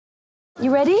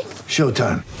You ready?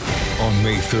 Showtime. On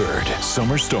May 3rd,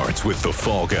 summer starts with The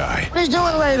Fall Guy. Let's do it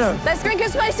later. Let's drink a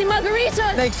spicy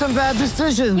margarita. Make some bad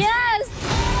decisions. Yes!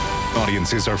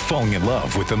 Audiences are falling in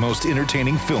love with the most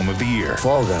entertaining film of the year.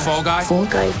 Fall Guy. Fall Guy? Fall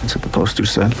Guy. That's what the poster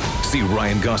said. See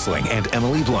Ryan Gosling and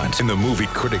Emily Blunt in the movie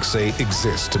critics say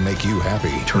exists to make you happy.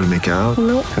 Trying to make it out?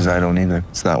 Nope. Because I don't either.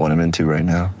 It's not what I'm into right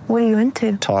now. What are you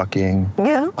into? Talking.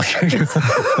 Yeah.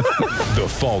 The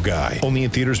Fall Guy. Only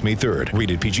in theaters May 3rd.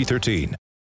 Rated PG-13.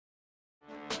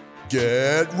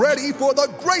 Get ready for the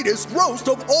greatest roast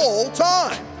of all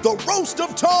time, the Roast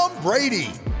of Tom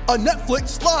Brady, a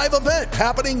Netflix live event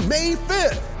happening May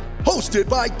 5th. Hosted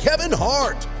by Kevin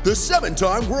Hart, the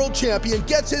 7-time world champion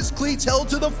gets his cleats held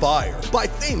to the fire by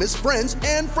famous friends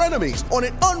and frenemies on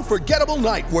an unforgettable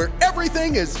night where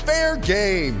everything is fair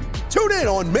game. Tune in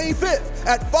on May 5th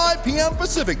at 5 p.m.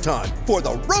 Pacific time for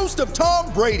the Roast of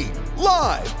Tom Brady,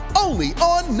 live only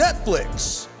on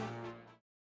Netflix.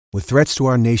 With threats to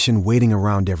our nation waiting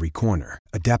around every corner,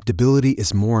 adaptability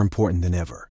is more important than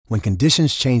ever. When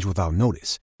conditions change without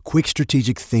notice, quick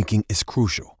strategic thinking is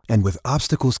crucial. And with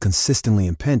obstacles consistently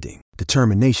impending,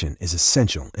 determination is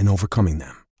essential in overcoming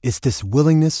them. It's this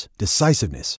willingness,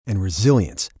 decisiveness, and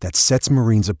resilience that sets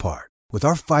Marines apart. With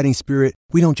our fighting spirit,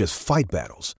 we don't just fight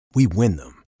battles, we win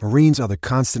them. Marines are the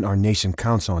constant our nation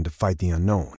counts on to fight the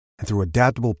unknown. And through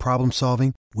adaptable problem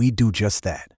solving, we do just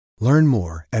that. Learn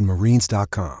more at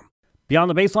marines.com. Beyond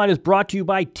the Baseline is brought to you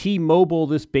by T-Mobile.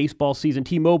 This baseball season,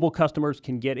 T-Mobile customers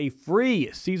can get a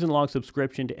free season-long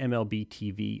subscription to MLB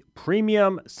TV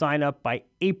Premium. Sign up by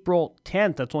April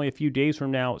 10th. That's only a few days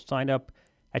from now. Sign up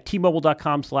at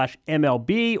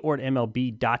T-Mobile.com/MLB or at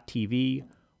MLB.tv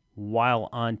while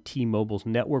on T-Mobile's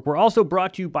network. We're also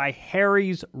brought to you by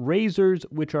Harry's Razors,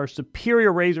 which are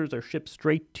superior razors. They're shipped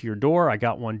straight to your door. I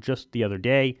got one just the other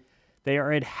day. They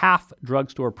are at half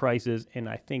drugstore prices, and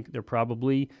I think they're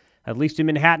probably, at least in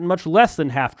Manhattan, much less than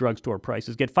half drugstore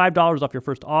prices. Get $5 off your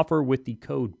first offer with the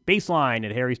code BASELINE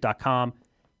at harrys.com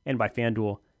and by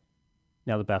FanDuel.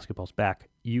 Now that basketball's back,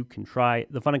 you can try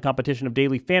the fun and competition of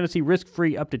daily fantasy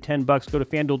risk-free up to $10. Go to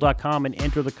FanDuel.com and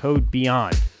enter the code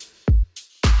BEYOND.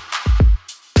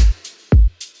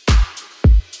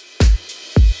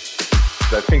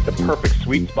 I think the perfect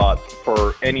sweet spot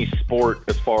for any sport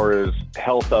as far as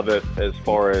health of it, as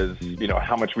far as,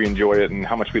 how much we enjoy it and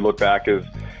how much we look back is,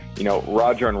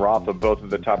 Roger and Rafa both at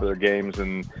the top of their games,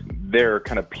 and their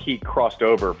kind of peak crossed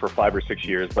over for 5 or 6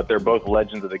 years, but they're both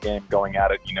legends of the game going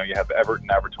at it. You have Everton,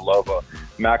 Navratilova,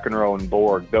 McEnroe and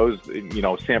Borg, those,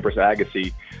 Sampras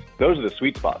Agassi, those are the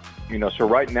sweet spots. So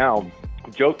right now,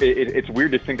 it's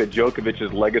weird to think that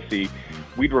Djokovic's legacy,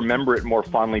 we'd remember it more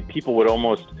fondly. People would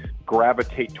almost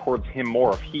gravitate towards him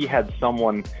more if he had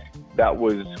someone that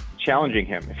was challenging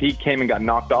him. If he came and got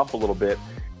knocked off a little bit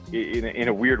in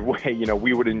a weird way,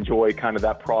 we would enjoy kind of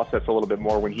that process a little bit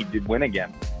more when he did win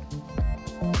again.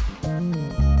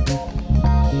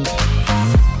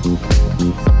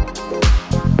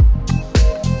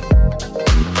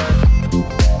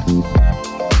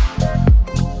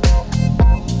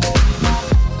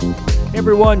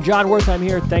 Everyone, John Wertheim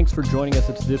here. Thanks for joining us.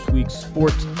 It's this week's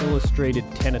Sports Illustrated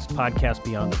Tennis Podcast,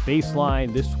 Beyond the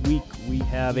Baseline. This week we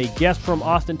have a guest from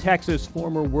Austin, Texas,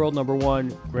 former world number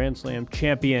 1 Grand Slam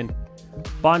champion,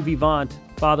 bon vivant,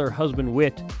 father, husband,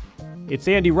 wit. It's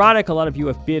Andy Roddick. A lot of you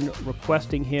have been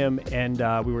requesting him, and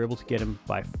we were able to get him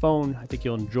by phone. I think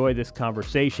you'll enjoy this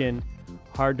conversation.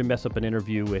 Hard to mess up an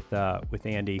interview with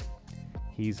Andy.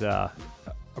 He's a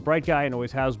bright guy and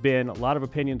always has been. A lot of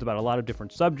opinions about a lot of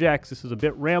different subjects. This is a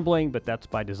bit rambling, but that's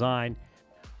by design.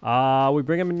 We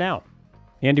bring him in now.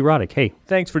 Andy Roddick, hey,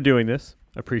 thanks for doing this.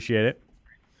 I appreciate it.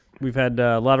 We've had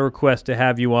a lot of requests to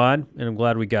have you on, and I'm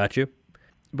glad we got you.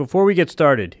 Before we get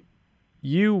started,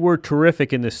 you were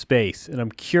terrific in this space, and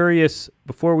I'm curious,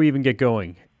 before we even get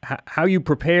going, how you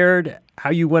prepared, how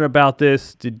you went about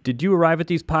this. Did you arrive at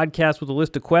these podcasts with a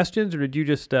list of questions, or did you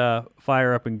just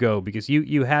fire up and go? Because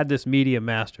you had this media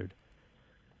mastered.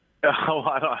 Oh,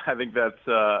 I think that's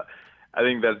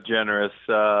generous.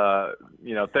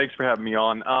 Thanks for having me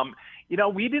on.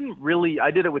 We didn't really. I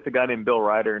did it with a guy named Bill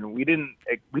Ryder, and we didn't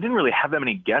really have that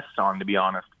many guests on, to be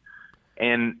honest.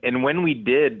 And when we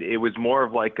did, it was more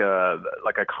of like a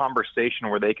conversation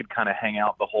where they could kind of hang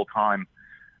out the whole time.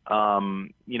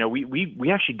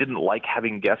 We actually didn't like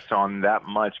having guests on that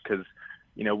much because,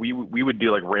 we would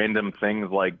do like random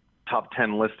things like top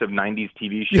 10 list of 90s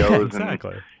TV shows. Yeah,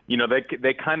 exactly. And,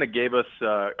 they kind of gave us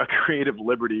a creative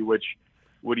liberty, which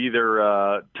would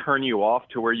either turn you off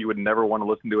to where you would never want to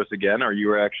listen to us again, or you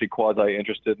were actually quasi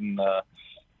interested in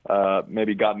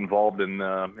maybe got involved in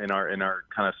our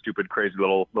kind of stupid, crazy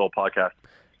little podcast.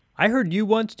 I heard you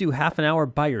once do half an hour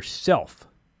by yourself.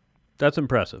 That's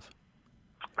impressive.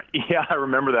 Yeah, I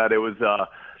remember that. It was,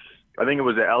 I think it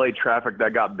was the LA traffic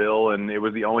that got Bill, and it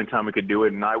was the only time we could do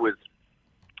it. And I was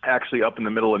actually up in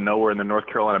the middle of nowhere in the North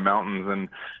Carolina mountains, and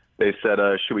they said,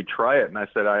 should we try it? And I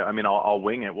said, I mean, I'll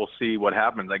wing it. We'll see what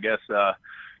happens. I guess,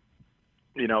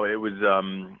 it was,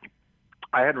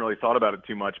 I hadn't really thought about it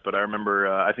too much, but I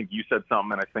remember, I think you said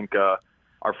something, and I think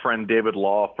our friend David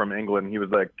Law from England, he was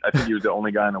like, I think he was the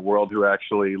only guy in the world who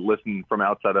actually listened from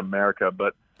outside of America,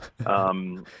 but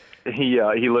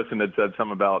he listened and said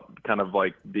something about kind of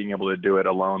like being able to do it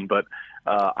alone. But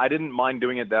I didn't mind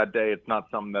doing it that day. It's not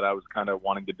something that I was kind of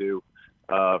wanting to do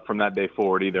from that day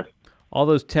forward either. All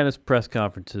those tennis press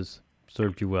conferences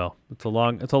served you well. It's a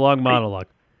long monologue.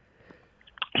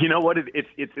 You know what?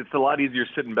 It's a lot easier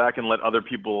sitting back and letting other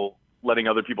people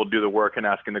do the work and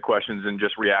asking the questions and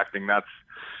just reacting. That's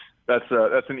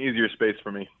an easier space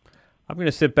for me. I'm going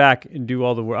to sit back and do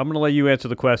all the work. I'm going to let you answer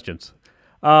the questions.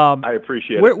 I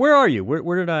appreciate it. Where are you? Where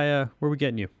are we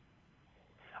getting you?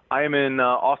 I am in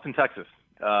Austin, Texas,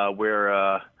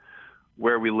 where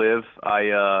we live.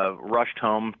 I rushed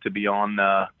home to be on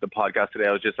the podcast today.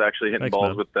 I was just actually hitting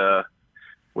balls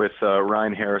with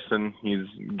Ryan Harrison. He's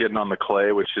getting on the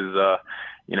clay, which is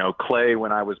clay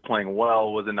when I was playing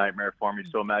well was a nightmare for me.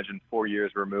 So imagine 4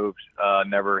 years removed,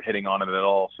 never hitting on it at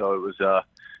all. So it was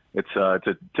it's a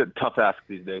tough ask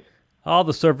these days. All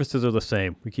the surfaces are the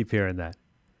same. We keep hearing that.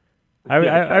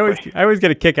 I always get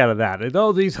a kick out of that.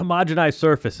 These homogenized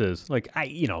surfaces, like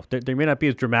they may not be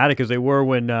as dramatic as they were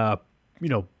when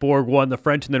Borg won the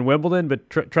French and then Wimbledon, but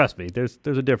trust me, there's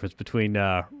a difference between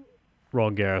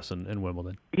Roland Garros and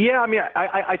Wimbledon. Yeah, I mean,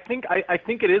 I think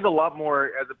it is a lot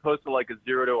more as opposed to like a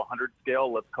 0 to 100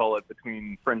 scale. Let's call it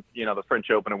between French, the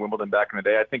French Open and Wimbledon back in the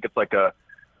day. I think it's like a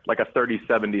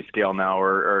 30-70 scale now,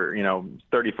 or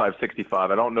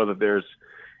 35-65. I don't know that there's.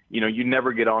 You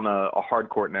never get on a hard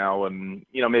court now, and,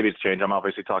 maybe it's changed. I'm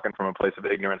obviously talking from a place of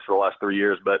ignorance for the last 3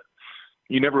 years, but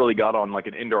you never really got on like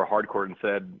an indoor hard court and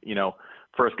said,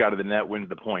 first guy to the net wins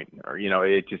the point, or,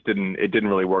 it didn't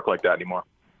really work like that anymore.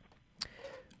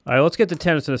 All right, let's get to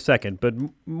tennis in a second, but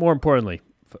more importantly,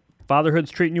 fatherhood's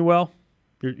treating you well?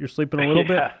 You're sleeping a little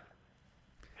bit?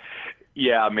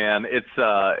 Yeah, man, it's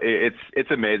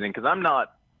amazing because I'm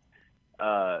not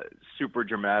super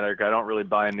dramatic. I don't really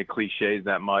buy into cliches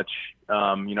that much.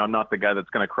 I'm not the guy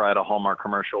that's going to cry at a Hallmark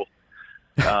commercial.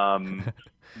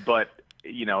 But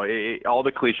all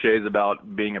the cliches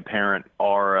about being a parent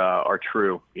are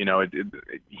true.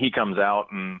 He comes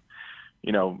out and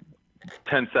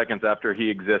 10 seconds after he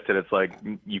existed, it's like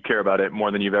you care about it more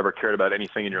than you've ever cared about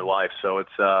anything in your life. So it's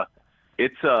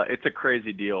a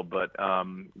crazy deal. But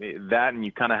that, and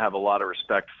you kind of have a lot of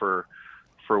respect for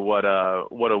what a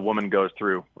woman goes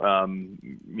through,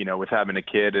 with having a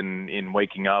kid and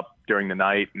waking up during the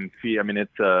night and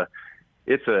it's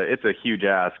a huge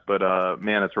ask, but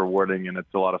man, it's rewarding and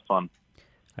it's a lot of fun.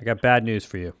 I got bad news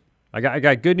for you. I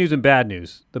got good news and bad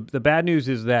news. The bad news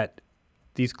is that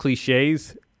these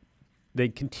cliches, they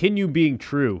continue being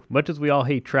true. Much as we all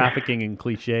hate trafficking and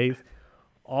cliches,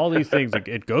 all these things, like,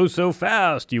 it goes so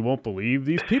fast, you won't believe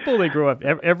these people they grow up.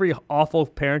 Every awful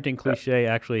parenting cliche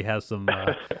actually has some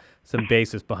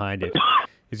basis behind it.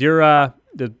 Is your I've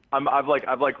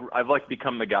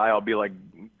become the guy. I'll be like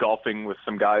golfing with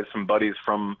some buddies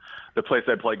from the place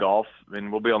I play golf,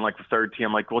 and we'll be on like the third tee.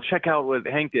 I'm like, well, check out what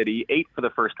Hank did. He ate for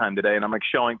the first time today, and I'm like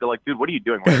showing. They're like, dude, what are you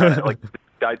doing? Like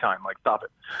guy time. Like, stop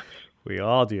it. We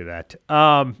all do that.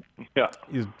 Yeah.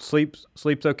 Sleep's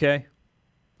okay.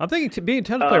 I'm thinking being a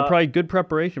tennis player probably good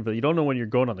preparation for that. You don't know when you're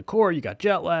going on the court. You got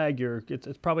jet lag.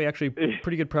 It's probably actually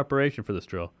pretty good preparation for this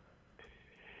drill.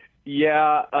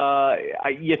 Yeah,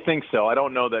 you think so. I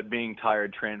don't know that being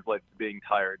tired translates to being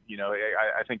tired.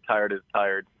 I think tired is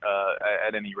tired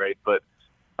at any rate. But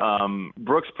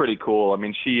Brooke's pretty cool. I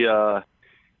mean, she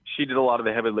did a lot of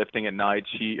the heavy lifting at night.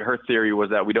 Her theory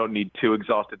was that we don't need two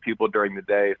exhausted people during the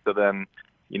day. So then,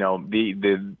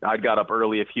 I'd got up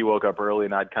early if he woke up early,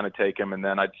 and I'd kind of take him, and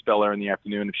then I'd spell her in the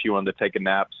afternoon if she wanted to take a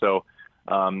nap. So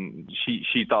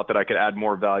she thought that I could add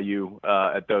more value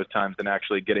at those times than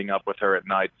actually getting up with her at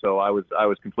night. So I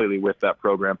was completely with that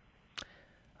program.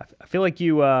 I feel like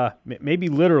you maybe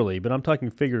literally, but I'm talking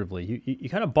figuratively. You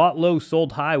kind of bought low,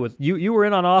 sold high with you. You were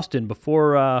in on Austin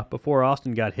before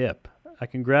Austin got hip. I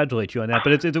congratulate you on that.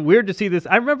 But it's weird to see this.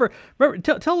 I remember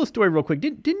tell the story real quick.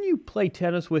 Didn't you play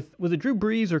tennis with it Drew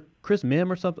Brees or Chris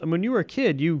Mim or something? When you were a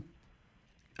kid,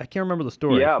 I can't remember the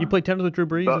story. Yeah, you played tennis with Drew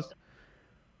Brees?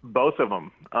 Both of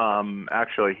them,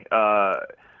 actually.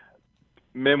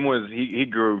 Mim he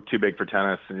grew too big for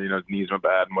tennis, and his knees went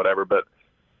bad and whatever. But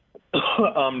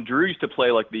Drew used to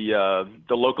play like the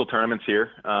local tournaments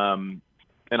here, and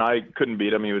I couldn't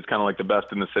beat him. He was kind of like the best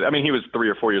in the city. I mean, he was 3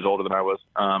 or 4 years older than I was.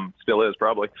 Still is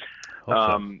probably.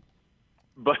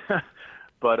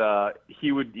 But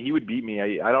he would beat me.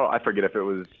 I forget if it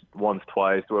was once,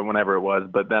 twice, or whenever it was.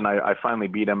 But then I finally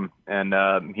beat him, and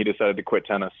he decided to quit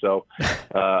tennis. So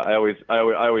I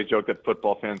always joke that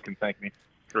football fans can thank me,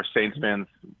 or Saints fans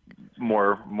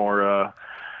more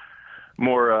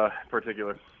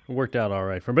particular. Worked out all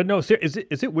right for him. But no, is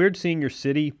it weird seeing your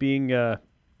city being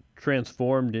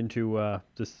transformed into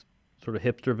this sort of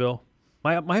hipsterville?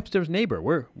 My hipster's neighbor.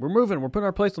 We're moving. We're putting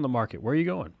our place on the market. Where are you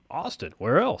going? Austin.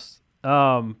 Where else?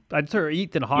 I'd heard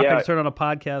Ethan Hawke. I just heard on a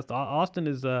podcast. Austin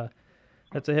is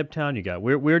that's a hip town you got.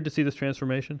 Weird to see this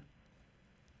transformation.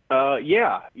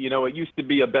 Yeah, it used to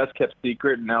be a best kept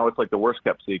secret, and now it's like the worst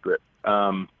kept secret.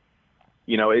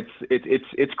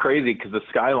 It's crazy because the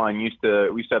skyline we used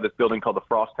to have this building called the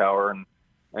Frost Tower,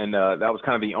 and that was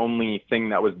kind of the only thing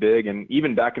that was big. And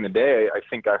even back in the day, I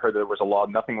think I heard there was a law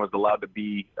nothing was allowed to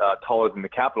be taller than the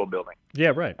Capitol building.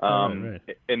 Yeah, right. Right.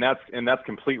 And that's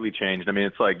completely changed. I mean,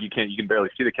 it's like you can barely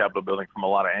see the Capitol building from a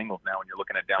lot of angles now when you're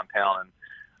looking at downtown. And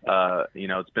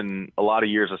it's been a lot of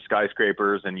years of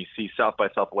skyscrapers, and you see South by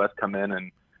Southwest come in,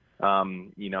 and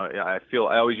I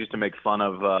always used to make fun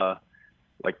of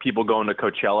like people going to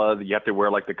Coachella. You have to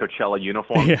wear like the Coachella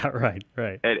uniform. Yeah, right.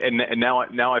 And now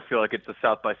I feel like it's the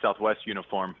South by Southwest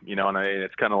uniform, and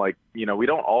it's kind of like, we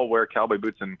don't all wear cowboy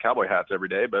boots and cowboy hats every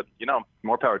day, but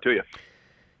more power to you.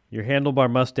 Your handlebar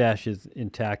mustache is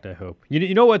intact, I hope.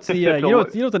 You know what's the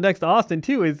what's the next Austin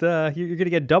too is you're going to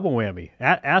get double whammy.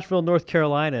 Asheville, North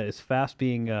Carolina is fast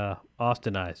being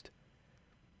Austinized.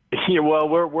 Yeah, well,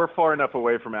 we're far enough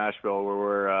away from Asheville where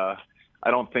we're I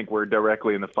don't think we're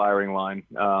directly in the firing line.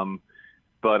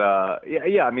 But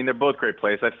I mean, they're both great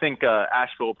places. I think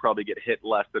Asheville will probably get hit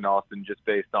less than Austin just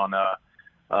based on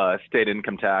state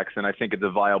income tax. And I think it's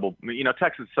a viable,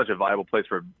 Texas is such a viable place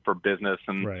for business,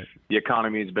 and right. The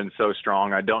economy has been so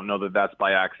strong. I don't know that that's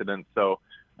by accident. So,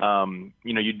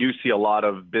 you do see a lot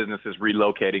of businesses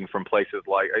relocating from places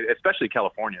like, especially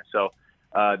California. So,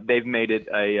 they've made it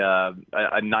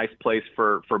a nice place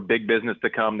for big business to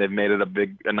come. They've made it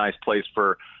a nice place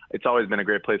it's always been a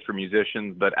great place for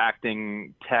musicians, but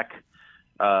acting, tech,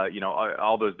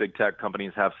 all those big tech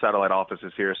companies have satellite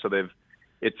offices here. So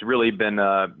it's really been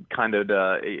kind of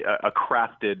a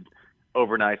crafted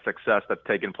overnight success that's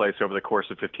taken place over the course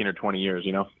of 15 or 20 years,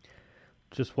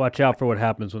 Just watch out for what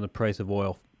happens when the price of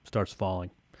oil starts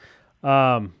falling.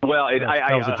 Hopefully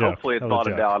it's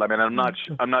bottomed out. I mean, I'm not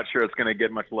sure it's going to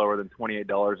get much lower than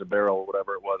 $28 a barrel or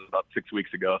whatever it was about 6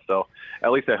 weeks ago. So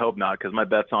at least I hope not, because my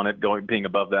bet's on it being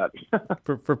above that.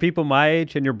 For people my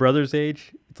age and your brother's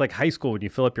age, it's like high school when you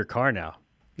fill up your car now.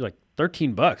 You're like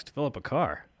 $13 to fill up a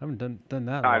car. I haven't done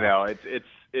that. I know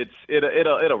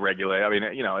it'll regulate. I mean,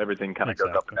 everything kind of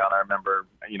goes up and down. I remember,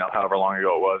 however long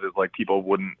ago it was, it's like people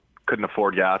couldn't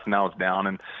afford gas, and now it's down.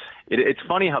 And it's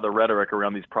funny how the rhetoric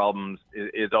around these problems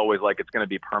is always like it's going to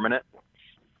be permanent.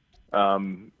 I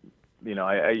don't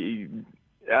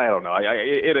know.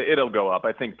 It'll go up.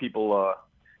 I think people,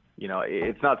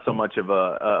 it's not so much of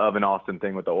an Austin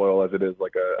thing with the oil as it is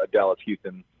like a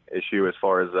Dallas-Houston issue as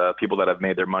far as people that have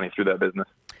made their money through that business.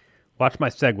 Watch my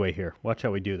segue here. Watch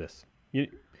how we do this.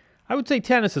 I would say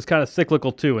tennis is kind of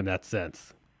cyclical too in that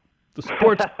sense. The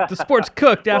sport's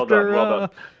cooked after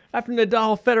after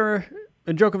Nadal, Federer,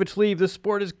 and Djokovic leave. This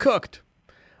sport is cooked.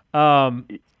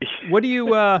 What do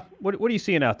you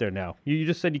seeing out there now? You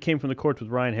just said you came from the courts with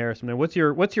Ryan Harrison. Man, what's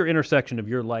your intersection of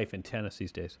your life and tennis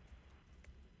these days?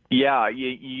 Yeah,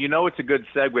 it's a good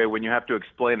segue when you have to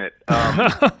explain it. We're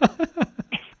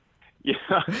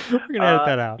gonna edit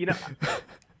that out.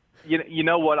 You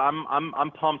know what?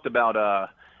 I'm pumped about.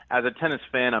 As a tennis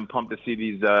fan, I'm pumped to see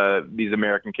these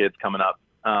American kids coming up.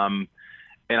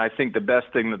 And I think the best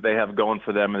thing that they have going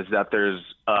for them is that there's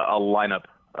a lineup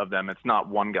of them. It's not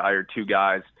one guy or two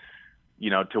guys,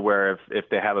 to where if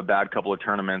they have a bad couple of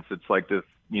tournaments, it's like this,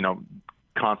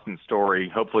 constant story.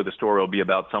 Hopefully the story will be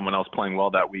about someone else playing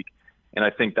well that week. And I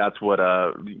think that's what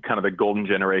kind of the golden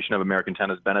generation of American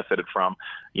tennis benefited from.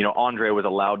 Andre was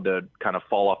allowed to kind of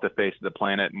fall off the face of the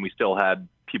planet, and we still had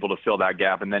people to fill that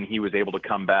gap. And then he was able to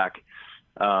come back,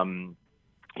 kind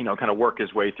of work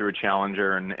his way through a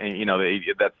challenger, and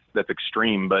that's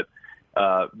extreme. But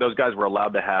those guys were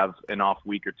allowed to have an off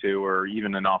week or two, or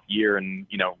even an off year. And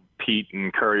Pete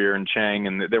and Courier and Chang,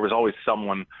 and there was always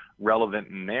someone relevant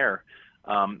in there.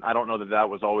 I don't know that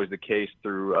was always the case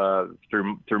through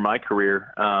my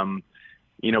career.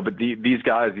 But these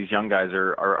guys, these young guys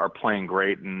are playing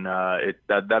great, and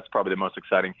that's probably the most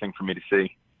exciting thing for me to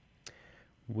see.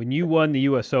 When you won the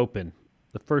U.S. Open,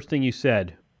 the first thing you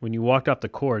said when you walked off the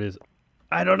court is,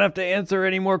 I don't have to answer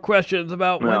any more questions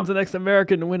about when's the next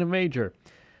American to win a major.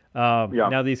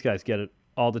 Now these guys get it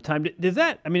all the time. Does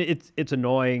that, I mean, it's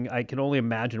annoying. I can only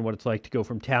imagine what it's like to go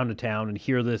from town to town and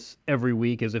hear this every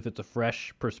week as if it's a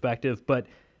fresh perspective. But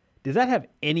does that have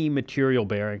any material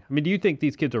bearing? I mean, do you think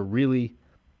these kids are really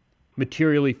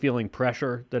materially feeling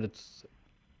pressure that it's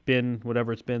been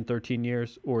whatever it's been 13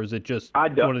 years, or is it just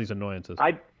one of these annoyances?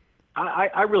 I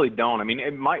really don't. I mean,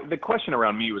 the question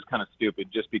around me was kind of stupid,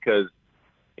 just because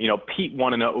Pete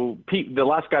wanted to know. Pete, the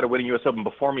last guy to win a U.S. Open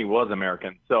before me, was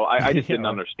American, so I just didn't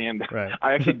understand that. Right.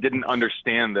 I actually didn't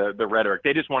understand the rhetoric.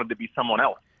 They just wanted to be someone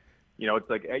else. It's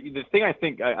like the thing I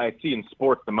think I see in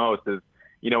sports the most is,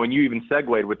 and you even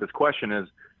segued with this question is,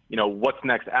 what's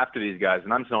next after these guys?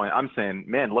 And I'm saying,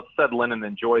 man, let's settle in and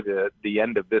enjoy the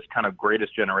end of this kind of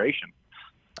greatest generation.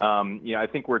 I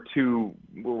think we're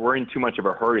in too much of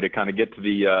a hurry to kind of get to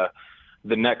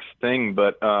the next thing.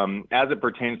 But as it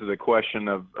pertains to the question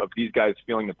of these guys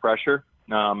feeling the pressure,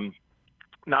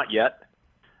 not yet.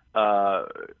 I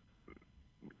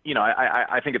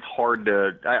think it's hard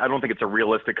to. I don't think it's a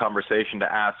realistic conversation to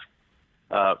ask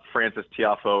Francis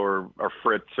Tiafoe or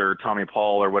Fritz or Tommy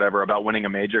Paul or whatever about winning a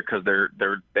major, because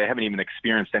they haven't even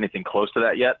experienced anything close to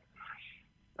that yet.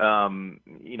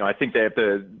 I think they have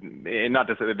to, and not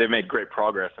to say that they've made great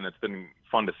progress and it's been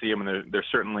fun to see them, and they're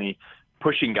certainly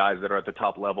pushing guys that are at the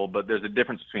top level, but there's a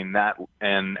difference between that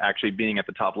and actually being at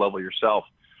the top level yourself.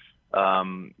 So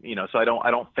I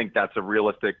don't think that's a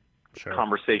realistic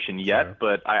conversation yet,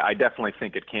 but I definitely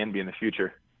think it can be in the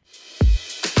future.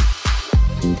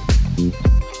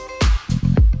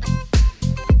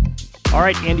 All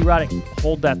right, Andy Roddick,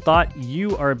 hold that thought.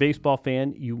 You are a baseball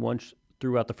fan. You once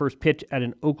threw out the first pitch at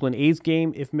an Oakland A's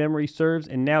game, if memory serves,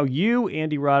 and now you,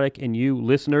 Andy Roddick, and you,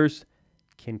 listeners,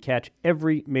 can catch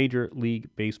every Major League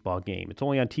Baseball game. It's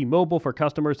only on T-Mobile for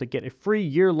customers that get a free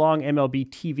year-long MLB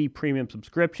TV premium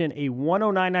subscription, a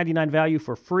 $109.99 value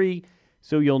for free,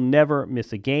 so you'll never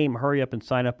miss a game. Hurry up and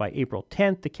sign up by April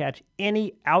 10th to catch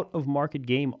any out-of-market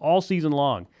game all season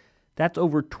long. That's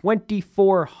over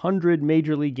 2,400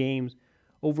 Major League games,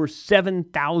 over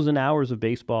 7,000 hours of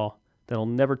baseball that'll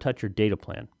never touch your data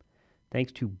plan.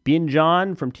 Thanks to Binge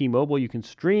On from T-Mobile, you can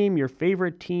stream your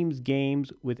favorite team's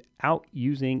games without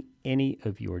using any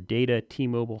of your data.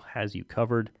 T-Mobile has you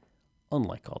covered,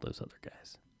 unlike all those other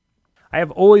guys. I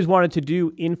have always wanted to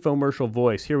do infomercial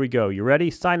voice. Here we go. You ready?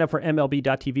 Sign up for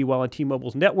MLB.tv while on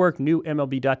T-Mobile's network. New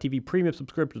MLB.tv premium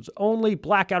subscriptions only.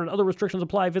 Blackout and other restrictions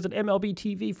apply. Visit MLB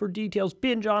TV for details.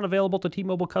 Binge On available to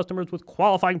T-Mobile customers with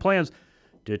qualifying plans.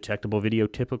 Detectable video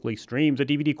typically streams a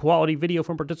DVD quality video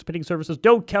from participating services.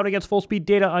 Don't count against full speed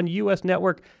data on U.S.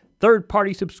 network.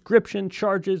 Third-party subscription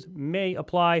charges may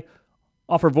apply.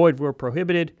 Offer void where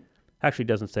prohibited. Actually,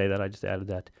 doesn't say that. I just added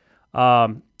that.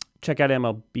 Check out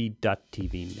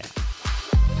MLB.tv now.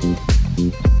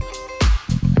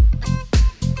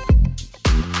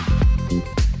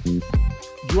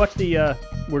 Did you watch the,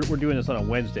 we're doing this on a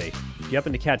Wednesday. Did you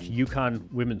happen to catch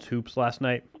UConn women's hoops last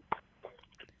night?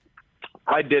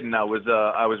 I didn't. I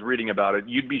was reading about it.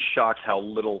 You'd be shocked how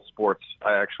little sports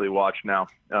I actually watch now.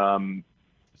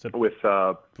 With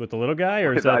the little guy,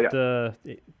 or is that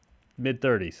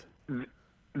mid-30s?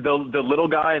 The little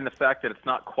guy, and the fact that it's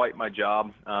not quite my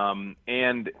job,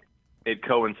 and it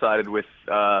coincided with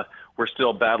we're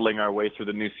still battling our way through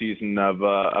the new season of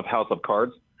House of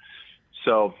Cards.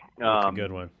 So that's a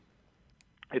good one.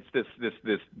 It's this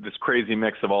crazy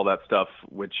mix of all that stuff,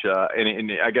 which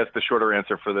and I guess the shorter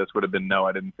answer for this would have been no,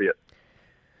 I didn't see it.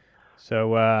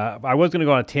 So I was going to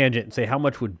go on a tangent and say, how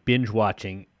much would binge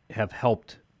watching have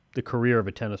helped the career of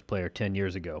a tennis player 10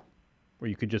 years ago, where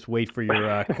you could just wait for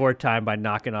your court time by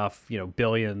knocking off,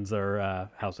 Billions or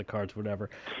House of Cards, whatever.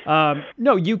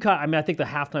 No, UConn. I mean, I think the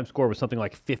halftime score was something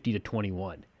like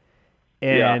 50-21,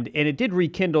 and it did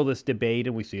rekindle this debate,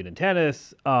 and we see it in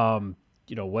tennis.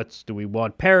 Do we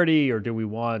want parity or do we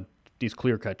want these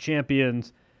clear-cut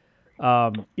champions?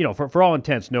 For all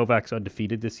intents, Novak's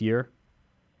undefeated this year.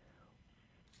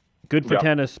 Good for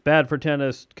tennis, bad for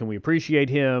tennis. Can we appreciate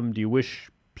him? Do you wish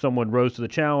someone rose to the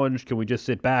challenge? Can we just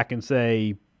sit back and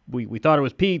say, we thought it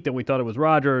was Pete, then we thought it was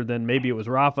Roger, then maybe it was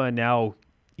Rafa, and now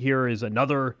here is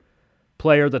another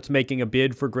player that's making a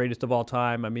bid for greatest of all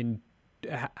time? I mean,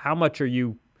 how much are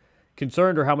you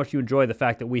concerned, or how much do you enjoy the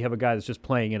fact that we have a guy that's just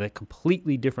playing at a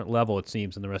completely different level, it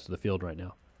seems, than the rest of the field right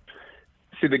now?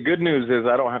 See, the good news is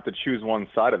I don't have to choose one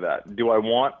side of that. Do I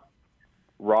want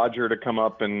Roger to come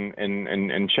up and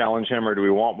challenge him, or do we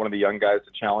want one of the young guys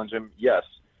to challenge him? Yes.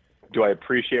 Do I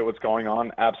appreciate what's going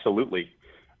on? Absolutely.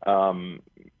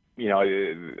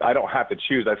 I don't have to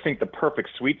choose. I think the perfect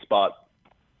sweet spot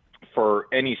for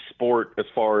any sport, as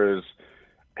far as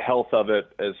health of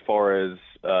it, as far as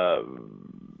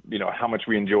how much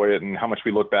we enjoy it and how much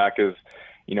we look back, is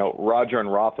Roger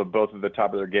and Rafa both at the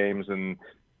top of their games, and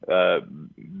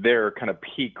their kind of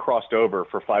peak crossed over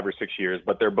for 5 or 6 years,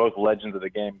 but they're both legends of the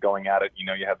game going at it. You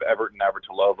have Everton,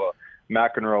 Navratilova,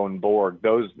 McEnroe and Borg,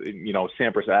 those,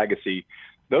 Sampras, Agassi,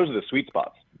 those are the sweet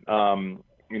spots.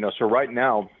 So right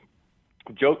now,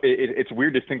 it's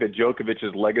weird to think that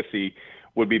Djokovic's legacy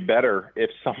would be better if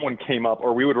someone came up,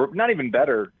 or we would, not even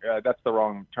better, that's the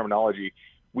wrong terminology.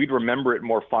 We'd remember it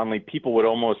more fondly. People would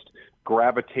almost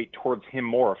gravitate towards him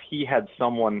more if he had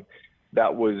someone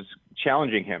that was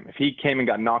challenging him. If he came and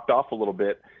got knocked off a little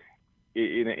bit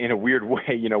in a weird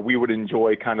way, we would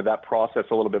enjoy kind of that process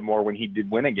a little bit more when he did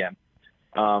win again.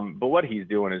 But what he's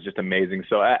doing is just amazing.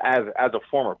 So as a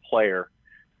former player,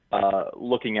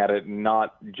 looking at it,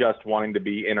 not just wanting to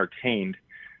be entertained,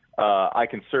 I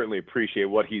can certainly appreciate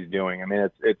what he's doing. I mean,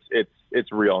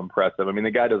 it's real impressive. I mean,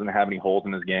 the guy doesn't have any holes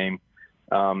in his game.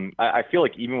 I feel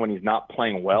like even when he's not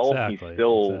playing well, he's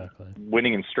still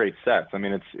winning in straight sets. I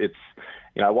mean, it's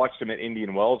I watched him at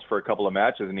Indian Wells for a couple of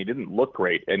matches, and he didn't look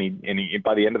great. And he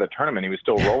by the end of the tournament, he was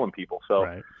still rolling people. So,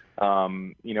 right.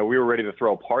 We were ready to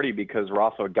throw a party because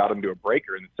Rafa got him to a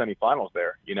breaker in the semifinals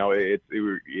there.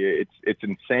 It's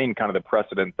insane, kind of the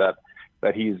precedent that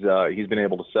he's been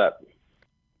able to set.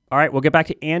 All right, we'll get back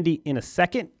to Andy in a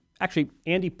second. Actually,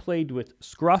 Andy played with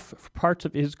Scruff for parts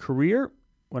of his career.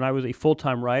 When I was a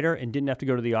full-time writer and didn't have to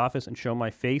go to the office and show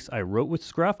my face, I wrote with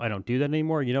Scruff. I don't do that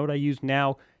anymore. You know what I use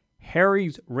now?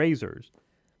 Harry's razors.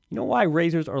 You know why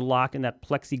razors are locked in that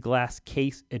plexiglass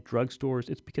case at drugstores?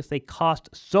 It's because they cost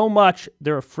so much,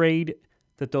 they're afraid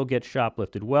that they'll get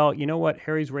shoplifted. Well, you know what?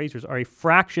 Harry's razors are a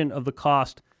fraction of the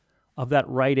cost of that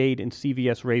Rite Aid and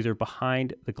CVS razor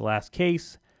behind the glass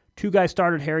case. Two guys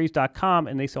started Harry's.com,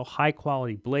 and they sell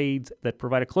high-quality blades that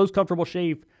provide a close, comfortable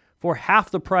shave for half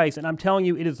the price. And I'm telling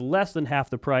you, it is less than half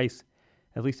the price,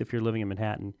 at least if you're living in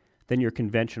Manhattan, than your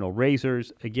conventional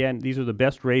razors. Again, these are the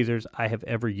best razors I have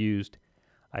ever used.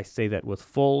 I say that with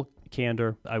full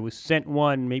candor. I was sent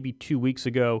one maybe 2 weeks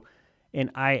ago, and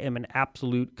I am an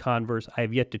absolute converse. I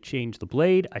have yet to change the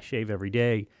blade. I shave every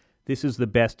day. This is the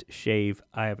best shave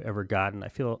I have ever gotten. I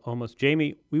feel almost,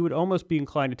 Jamie, we would almost be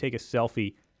inclined to take a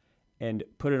selfie and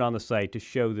put it on the site to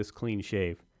show this clean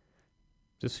shave.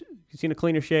 Just, you seen a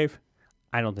cleaner shave?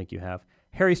 I don't think you have.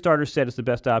 Harry Starter said it's the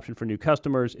best option for new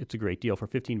customers. It's a great deal. For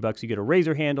 $15, you get a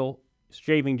razor handle,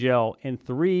 shaving gel, and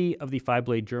 3 of the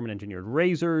 5-blade German-engineered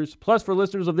razors. Plus, for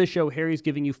listeners of this show, Harry's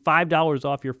giving you $5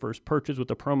 off your first purchase with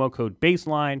the promo code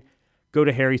BASELINE. Go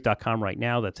to harrys.com right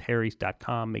now. That's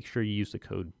harrys.com. Make sure you use the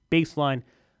code BASELINE.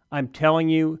 I'm telling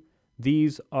you,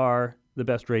 these are the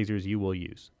best razors you will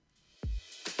use.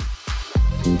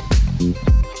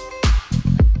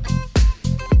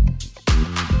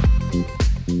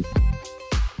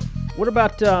 What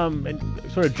about,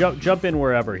 and sort of jump in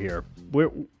wherever here,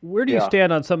 where do you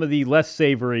stand on some of the less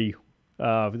savory,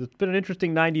 it's been an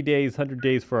interesting 90 days, 100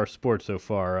 days for our sport so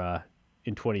far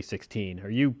in 2016. Are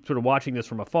you sort of watching this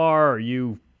from afar? Are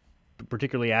you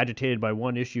particularly agitated by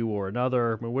one issue or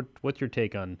another? I mean, what's your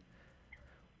take on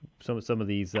some of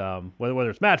these, whether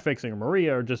it's match fixing or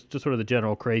Maria or just sort of the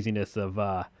general craziness of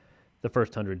the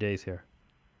first 100 days here?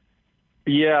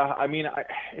 Yeah, I mean,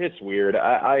 it's weird.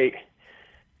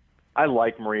 I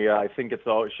like Maria. I think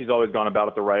she's always gone about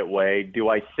it the right way. Do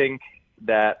I think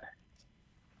that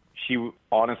she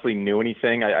honestly knew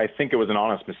anything? I think it was an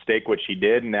honest mistake what she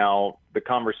did. Now, the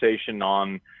conversation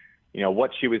on,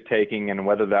 what she was taking and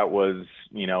whether that was,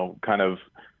 kind of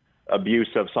abuse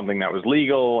of something that was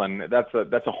legal, and that's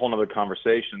a whole other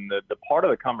conversation. The part of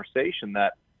the conversation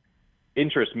that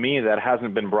interests me that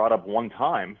hasn't been brought up one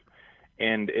time,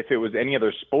 and if it was any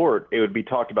other sport, it would be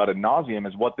talked about ad nauseum,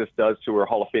 is what this does to her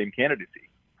Hall of Fame candidacy.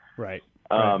 Right.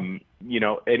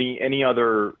 Any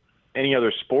other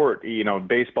sport,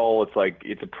 baseball,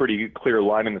 it's a pretty clear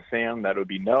line in the sand that it would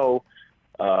be no.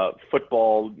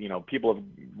 Football, people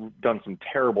have done some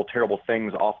terrible, terrible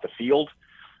things off the field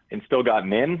and still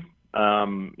gotten in.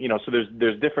 So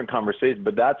there's different conversations,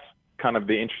 but that's kind of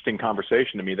the interesting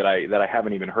conversation to me that I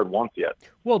haven't even heard once yet.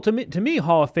 Well, to me,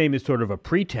 Hall of Fame is sort of a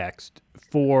pretext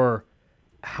for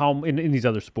how in these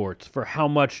other sports for how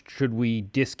much should we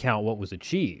discount what was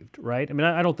achieved, right? I mean,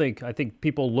 I think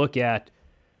people look at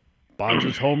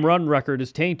Bonds' home run record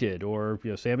is tainted, or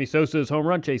Sammy Sosa's home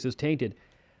run chase is tainted.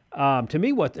 To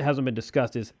me, what hasn't been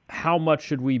discussed is how much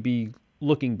should we be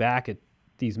looking back at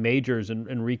these majors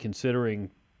and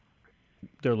reconsidering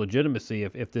their legitimacy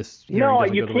if this hearing No,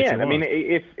 doesn't you go the way she can't. I mean,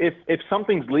 wants. if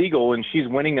something's legal and she's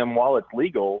winning them while it's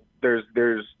legal, there's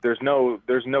no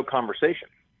conversation.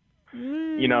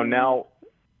 You know, now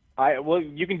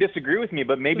you can disagree with me,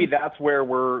 but maybe that's where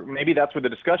the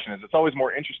discussion is. It's always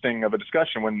more interesting of a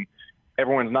discussion when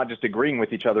everyone's not just agreeing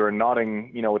with each other and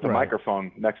nodding, you know, with a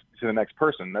microphone next to the next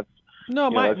person. That's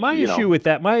my issue with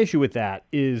that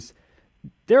is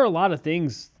there are a lot of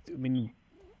things. I mean,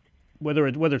 whether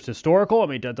it's historical, I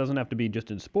mean, that doesn't have to be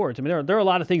just in sports. I mean, there are a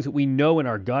lot of things that we know in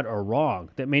our gut are wrong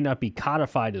that may not be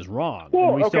codified as wrong,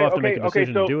 and we still have to make a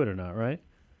decision to do it or not, right?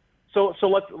 So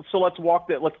let's walk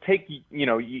that. Let's take, you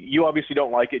know, you obviously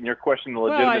don't like it, and you're questioning the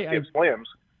legitimacy of slams.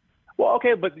 Well,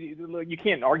 okay, but you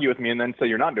can't argue with me and then say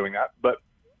you're not doing that. But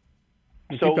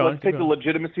let's take the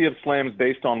legitimacy of slams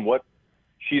based on what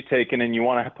she's taken, and you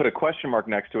want to put a question mark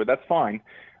next to it. That's fine.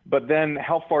 But then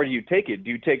how far do you take it? Do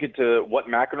you take it to what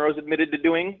McEnroe's admitted to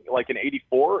doing, like in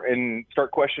 '84, and start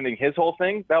questioning his whole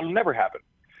thing? That'll never happen.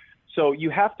 So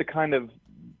you have to kind of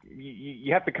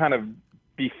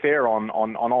be fair on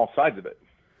all sides of it.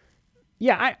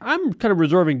 Yeah, I'm kind of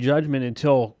reserving judgment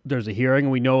until there's a hearing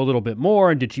and we know a little bit more.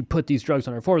 And did she put these drugs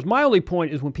on her forms? My only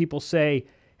point is when people say,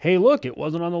 hey, look, it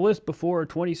wasn't on the list before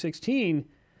 2016,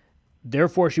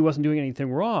 therefore she wasn't doing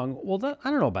anything wrong. Well,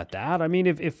 I don't know about that. I mean,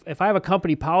 if I have a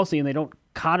company policy and they don't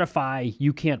codify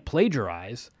you can't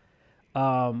plagiarize,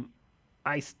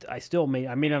 I still may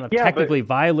not have technically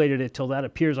violated it till that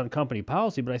appears on company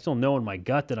policy, but I still know in my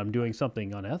gut that I'm doing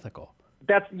something unethical.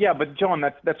 But John,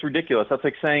 that's ridiculous. That's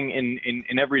like saying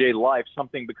in everyday life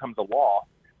something becomes a law.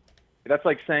 That's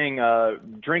like saying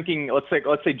drinking. Let's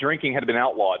say drinking had been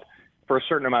outlawed for a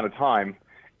certain amount of time,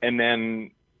 and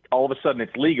then all of a sudden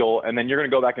it's legal, and then you're going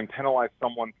to go back and penalize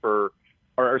someone for,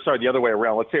 or sorry, the other way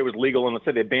around. Let's say it was legal, and let's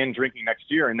say they banned drinking next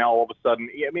year, and now all of a sudden,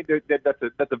 I mean,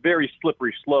 that's a very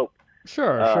slippery slope.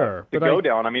 Sure. To go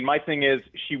down. I mean, my thing is,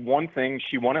 she won things.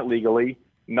 She won it legally.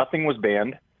 Nothing was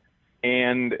banned.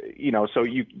 And, you know, so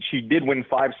she did win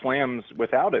 5 slams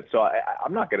without it. So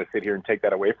I'm not going to sit here and take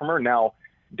that away from her. Now,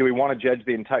 do we want to judge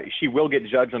she will get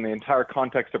judged on the entire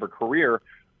context of her career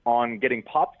on getting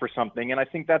popped for something. And I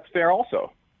think that's fair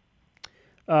also.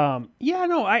 I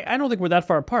don't think we're that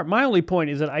far apart. My only point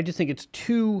is that I just think it's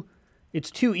too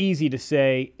easy to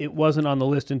say it wasn't on the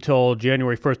list until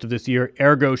January 1st of this year.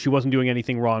 Ergo, she wasn't doing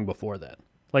anything wrong before then.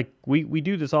 Like we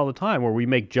do this all the time where we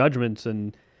make judgments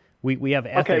and we have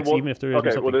ethics, even if there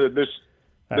isn't something.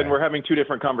 Then we're having two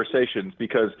different conversations,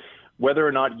 because whether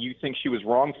or not you think she was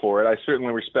wrong for it, I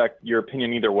certainly respect your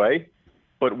opinion either way.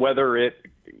 But whether it,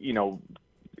 you know,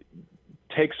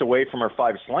 takes away from her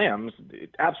 5 slams,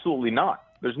 absolutely not.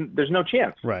 There's no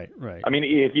chance. Right. I mean,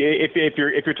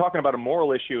 if you're talking about a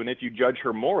moral issue and if you judge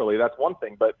her morally, that's one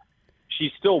thing. But she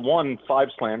still won 5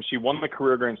 slams. She won the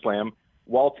career Grand Slam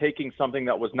while taking something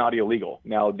that was not illegal.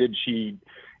 Now, did she?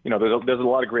 You know, there's a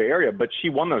lot of gray area, but she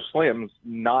won those slams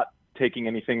not taking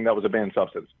anything that was a banned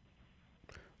substance.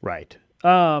 Right.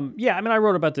 I mean, I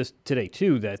wrote about this today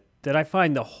too. That I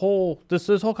find this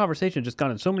whole conversation just gone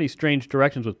in so many strange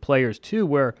directions with players too,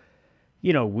 where,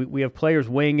 you know, we have players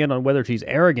weighing in on whether she's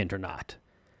arrogant or not.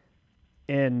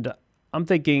 And I'm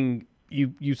thinking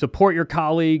you support your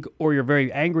colleague, or you're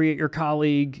very angry at your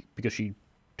colleague because she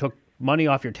took money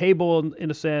off your table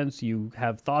in a sense. You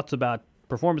have thoughts about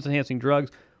performance-enhancing drugs.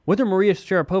 Whether Maria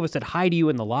Sharapova said hi to you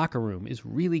in the locker room is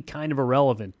really kind of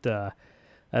irrelevant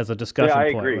as a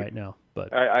discussion point right now.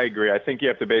 But I agree. I think you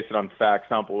have to base it on facts,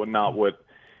 not what,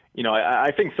 you know,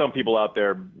 I think some people out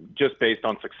there, just based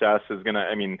on success,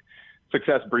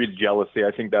 success breeds jealousy.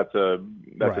 I think that's a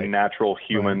natural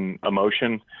human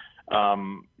emotion.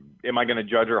 Am I going to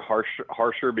judge her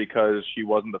harsher because she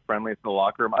wasn't the friendliest in the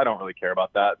locker room? I don't really care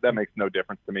about that. That makes no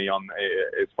difference to me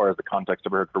as far as the context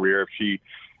of her career.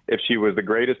 If she was the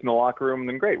greatest in the locker room,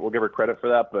 then great, we'll give her credit for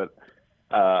that. But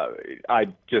I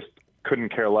just couldn't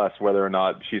care less whether or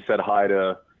not she said hi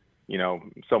to, you know,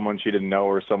 someone she didn't know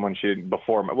or someone she didn't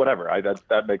before, whatever.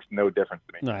 That makes no difference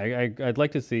to me. No, I'd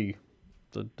like to see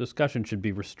the discussion should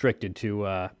be restricted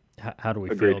to how do we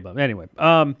Agreed. feel about it. Anyway.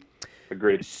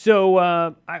 Agreed. So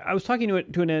I was talking to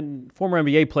a former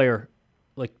NBA player,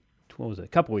 like, what was it, a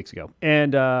couple weeks ago,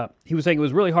 and he was saying it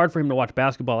was really hard for him to watch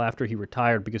basketball after he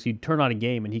retired because he'd turn on a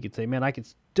game and he could say, man, I could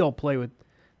still play with,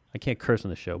 I can't curse on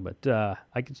the show, but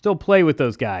I could still play with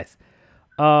those guys.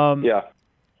 Yeah.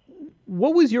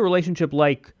 What was your relationship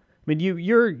like? I mean,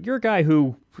 you're a guy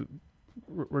who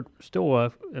were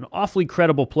still an awfully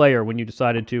credible player when you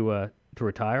decided to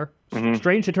retire. Mm-hmm.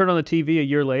 Strange to turn on the TV a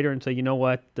year later and say, you know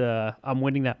what, I'm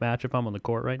winning that match if I'm on the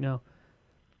court right now.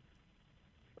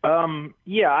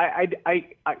 Yeah,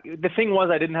 the thing was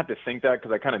I didn't have to think that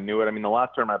because I kind of knew it. I mean, the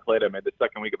last term I played, I made the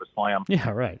second week of a slam.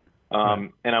 Yeah, right.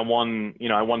 And I won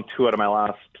 2 out of my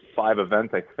last 5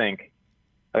 events, I think.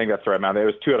 I think that's the right math. It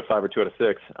was 2 out of 5 or 2 out of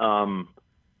 6. So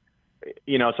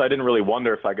I didn't really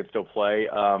wonder if I could still play.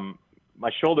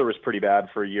 My shoulder was pretty bad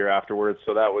for a year afterwards,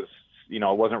 so that was, it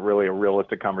wasn't really a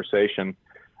realistic conversation.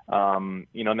 And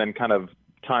then kind of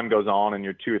time goes on and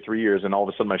you're 2 or 3 years and all of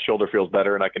a sudden my shoulder feels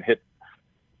better and I can hit,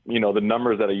 the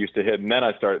numbers that I used to hit. And then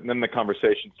then the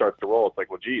conversation starts to roll. It's like,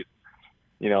 well, geez,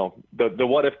 the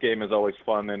what if game is always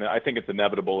fun. And I think it's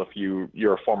inevitable if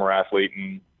you're a former athlete.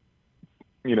 And,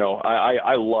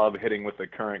 I love hitting with the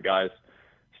current guys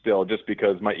still just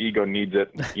because my ego needs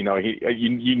it.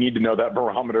 You need to know that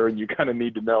barometer and you kind of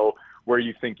need to know where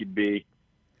you think you'd be.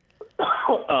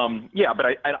 But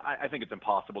I think it's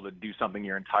impossible to do something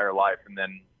your entire life and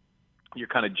then you're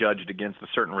kind of judged against a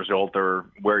certain result or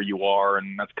where you are.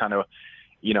 And that's kind of,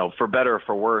 for better or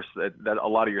for worse, that a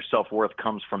lot of your self-worth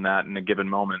comes from that in a given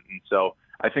moment. And so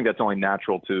I think that's only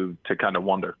natural to kind of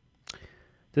wonder.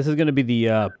 This is going to be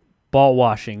the ball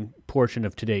washing portion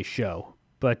of today's show.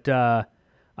 But I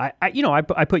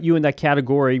put you in that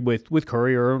category with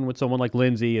Curry or with someone like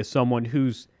Lindsay as someone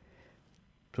whose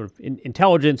sort of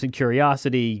intelligence and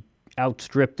curiosity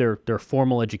outstrip their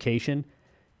formal education.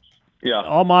 Yeah.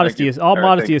 All modesty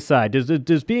aside,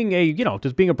 does being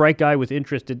a bright guy with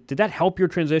interest, did that help your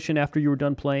transition after you were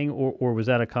done playing, or was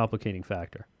that a complicating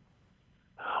factor?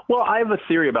 Well, I have a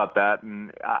theory about that,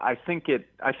 and I think it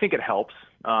helps.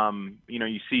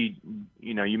 You see,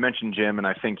 you mentioned Jim, and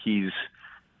I think he's,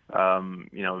 a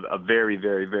very,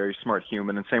 very, very smart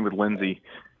human, and same with Lindsay.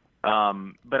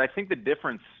 But I think the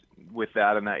difference with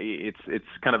that, and it's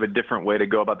kind of a different way to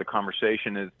go about the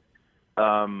conversation, is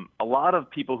a lot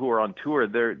of people who are on tour,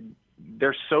 their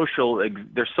social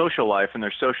life and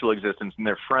their social existence and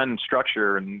their friend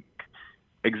structure and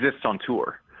exists on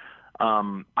tour.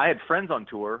 I had friends on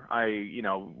tour. I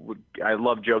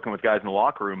love joking with guys in the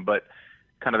locker room, but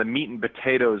kind of the meat and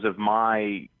potatoes of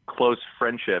my close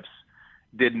friendships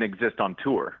didn't exist on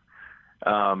tour.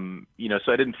 So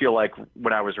I didn't feel like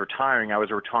when I was retiring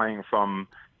from,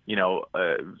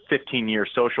 a 15-year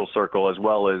social circle as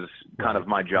well as kind of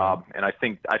my job. And I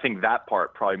think that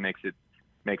part probably makes it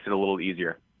a little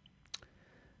easier.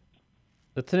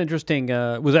 That's an interesting,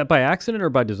 was that by accident or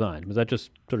by design? Was that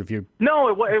just sort of your... No,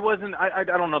 it wasn't. I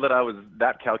don't know that I was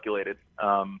that calculated.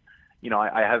 I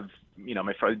have,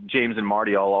 my friend James and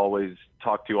Marty I'll always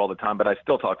talk to all the time, but I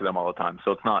still talk to them all the time.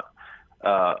 So it's not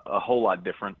a whole lot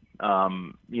different.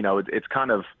 It's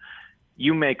kind of,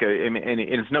 and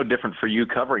it's no different for you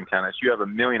covering tennis. You have a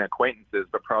million acquaintances,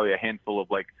 but probably a handful of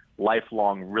like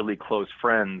lifelong, really close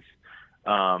friends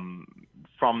from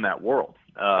that world.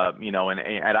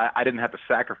 And I didn't have to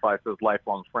sacrifice those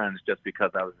lifelong friends just because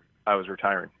I was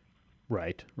retiring.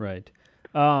 Right.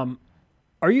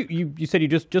 Are you said you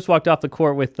just walked off the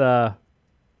court with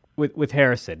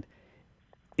Harrison.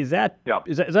 Is that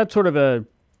sort of a,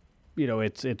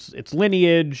 it's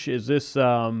lineage? Is this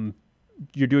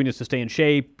you're doing this to stay in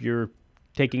shape? You're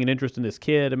taking an interest in this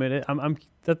kid? I mean,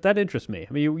 that interests me.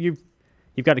 I mean,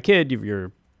 you've got a kid.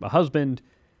 You're a husband.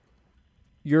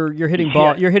 You're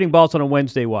hitting balls on a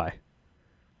Wednesday. Why?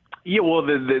 Yeah, well,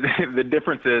 the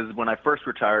difference is when I first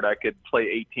retired, I could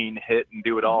play 18, hit, and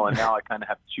do it all, and now I kind of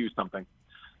have to choose something.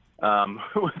 I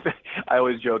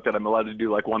always joke that I'm allowed to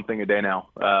do like one thing a day now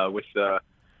with the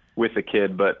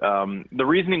kid, but the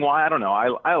reasoning why, I don't know.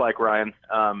 I like Ryan.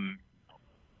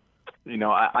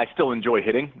 I still enjoy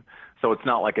hitting, so it's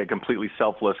not like a completely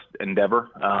selfless endeavor.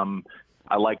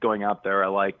 I like going out there. I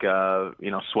like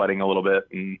sweating a little bit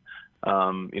and.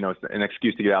 It's an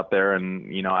excuse to get out there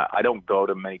and, I don't go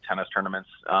to many tennis tournaments,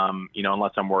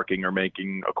 unless I'm working or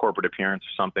making a corporate appearance or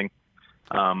something.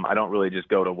 I don't really just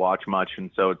go to watch much.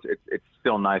 And so it's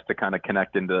still nice to kind of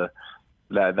connect into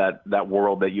that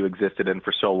world that you existed in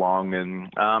for so long.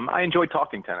 And, I enjoy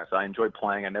talking tennis. I enjoy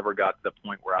playing. I never got to the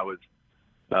point where I was,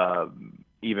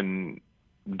 even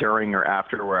during or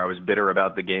after where I was bitter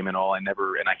about the game and all. And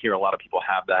I hear a lot of people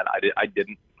have that. I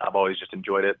didn't. I've always just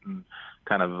enjoyed it and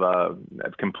kind of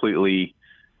have completely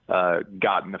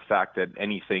gotten the fact that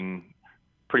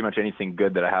pretty much anything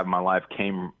good that I have in my life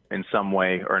came in some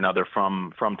way or another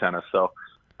from tennis. So,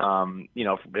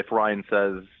 if Ryan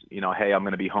says, hey, I'm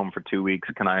going to be home for 2 weeks,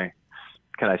 can I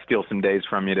steal some days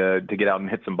from you to get out and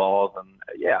hit some balls? And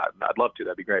yeah, I'd love to.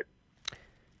 That'd be great.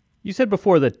 You said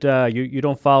before that you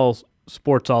don't follow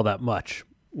sports all that much,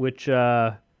 which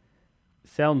sounds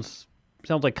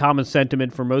like common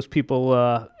sentiment for most people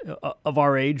of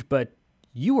our age, but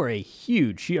you are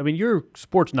your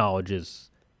sports knowledge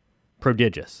is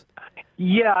prodigious.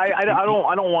 Yeah, I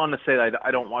don't want to say that I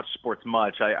don't watch sports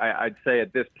much. I'd say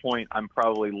at this point I'm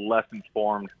probably less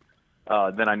informed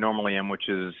than I normally am, which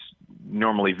is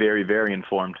normally very, very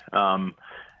informed.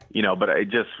 But I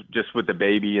just with the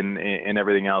baby and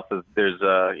everything else, there's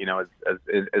as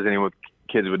anyone with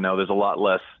kids would know, there's a lot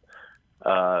less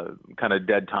kind of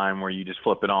dead time where you just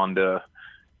flip it on to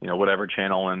whatever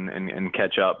channel and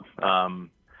catch up. So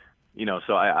I'm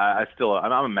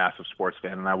a massive sports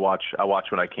fan, and I watch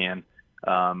what I can.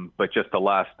 But just the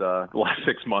last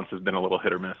 6 months has been a little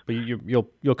hit or miss. But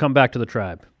you'll come back to the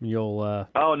Tribe. You'll.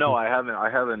 Oh no, I haven't.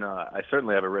 I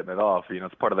certainly haven't written it off.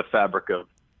 It's part of the fabric of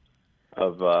I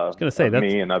was going to say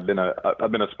me, and I've been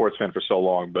a sports fan for so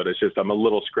long. But it's just I'm a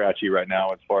little scratchy right now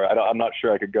as far. I'm not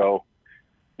sure I could go,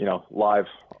 live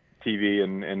TV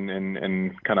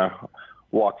and kind of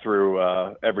walk through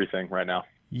everything right now.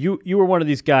 You were one of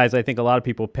these guys I think a lot of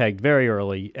people pegged very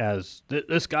early as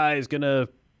this guy is going to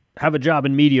have a job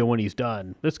in media when he's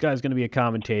done. This guy's going to be a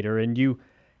commentator. And you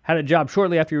had a job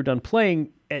shortly after you were done playing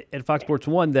at Fox Sports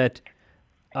 1 that,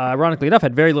 ironically enough,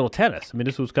 had very little tennis. I mean,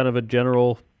 this was kind of a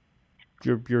general,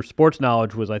 your sports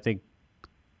knowledge was, I think,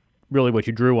 really what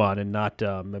you drew on and not,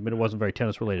 it wasn't very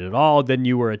tennis related at all. Then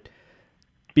you were at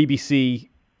BBC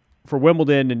for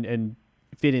Wimbledon and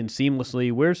fit in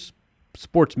seamlessly. Where's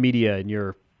sports media in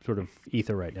your sort of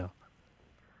ether right now?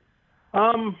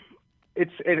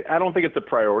 I don't think it's a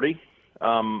priority.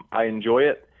 I enjoy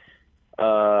it.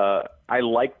 I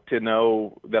like to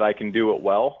know that I can do it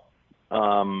well.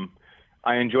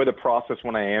 I enjoy the process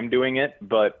when I am doing it,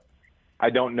 but I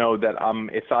don't know that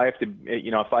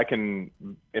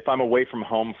if I'm away from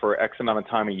home for X amount of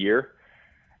time a year,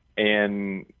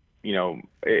 and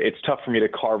it's tough for me to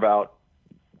carve out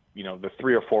the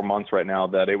 3 or 4 months right now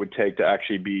that it would take to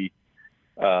actually be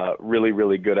really,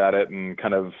 really good at it and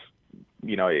kind of.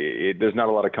 There's not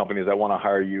a lot of companies that want to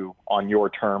hire you on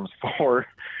your terms for,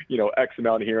 X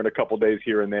amount here and a couple days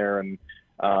here and there. And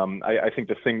I think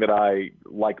the thing that I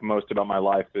like most about my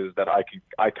life is that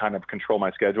I kind of control my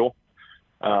schedule.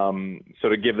 So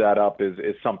to give that up is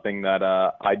something that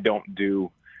I don't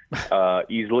do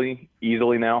easily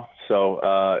now. So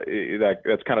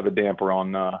that's kind of a damper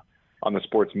on the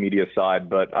sports media side.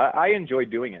 But I enjoy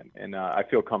doing it, and I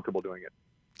feel comfortable doing it.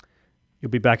 You'll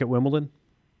be back at Wimbledon?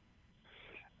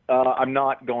 I'm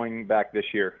not going back this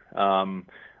year.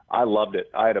 I loved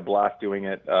it. I had a blast doing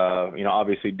it.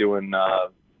 Obviously doing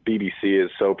BBC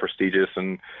is so prestigious,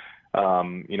 and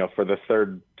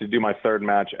to do my third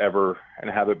match ever and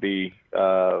have it be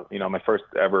my first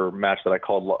ever match that I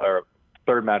called or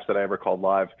third match that I ever called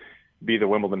live be the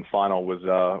Wimbledon final was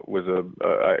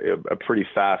a pretty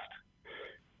fast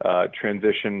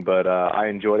transition, but I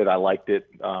enjoyed it. I liked it.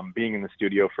 Being in the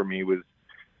studio for me was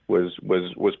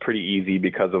pretty easy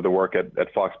because of the work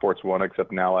at Fox Sports 1,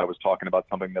 except now I was talking about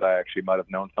something that I actually might have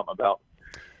known something about.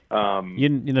 You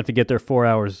didn't have to get there 4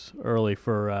 hours early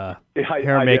for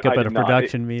hair and makeup at a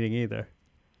production meeting either.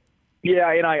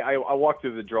 Yeah, and I walked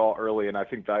through the draw early, and I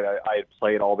think that I had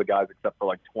played all the guys except for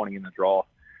like 20 in the draw.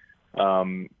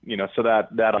 So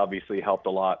that obviously helped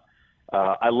a lot.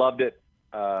 I loved it.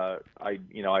 I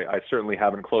certainly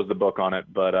haven't closed the book on it,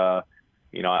 but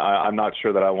I'm not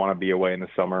sure that I want to be away in the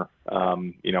summer,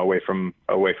 away from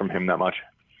him that much.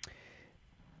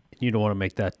 You don't want to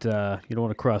make that. You don't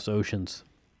want to cross oceans,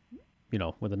 with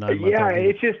a 9-month. Yeah,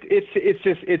 it's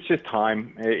just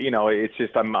time. It's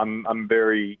just I'm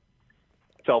very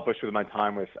selfish with my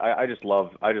time with. I just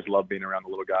love being around the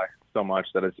little guy so much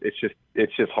that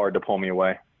it's just hard to pull me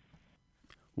away.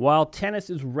 While tennis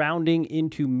is rounding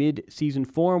into mid-season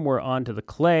form, we're on to the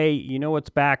clay. You know what's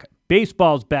back?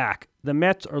 Baseball's back. The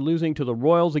Mets are losing to the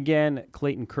Royals again.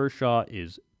 Clayton Kershaw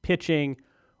is pitching.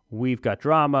 We've got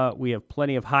drama. We have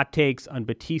plenty of hot takes on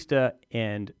Batista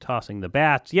and tossing the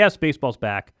bats. Yes, baseball's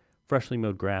back. Freshly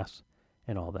mowed grass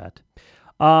and all that.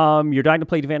 You're dying to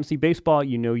play fantasy baseball.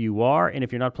 You know you are. And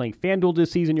if you're not playing FanDuel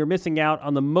this season, you're missing out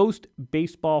on the most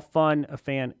baseball fun a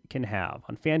fan can have.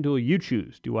 On FanDuel, you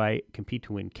choose. Do I compete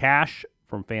to win cash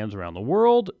from fans around the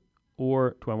world,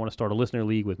 or do I want to start a listener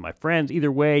league with my friends?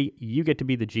 Either way, you get to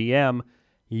be the GM.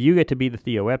 You get to be the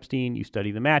Theo Epstein. You study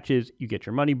the matches. You get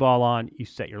your money ball on. You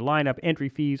set your lineup. Entry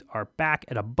fees are back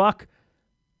at $1.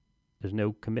 There's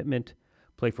no commitment.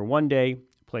 Play for 1 day.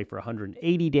 Play for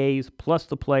 180 days, plus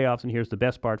the playoffs. And here's the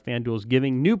best part. FanDuel is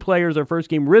giving new players their first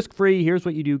game risk-free. Here's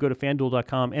what you do. Go to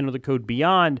FanDuel.com, enter the code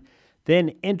BEYOND,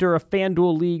 then enter a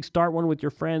FanDuel league. Start one with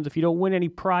your friends. If you don't win any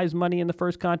prize money in the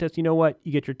first contest, you know what?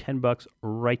 You get your $10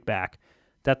 right back.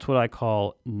 That's what I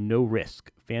call no risk.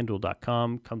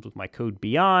 FanDuel.com comes with my code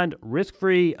BEYOND.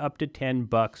 Risk-free, up to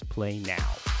 $10. Play now.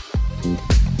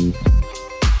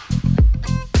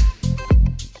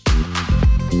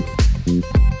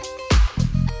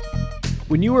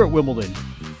 When you were at Wimbledon,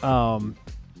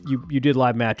 you did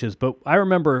live matches, but I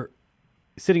remember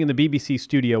sitting in the BBC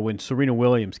studio when Serena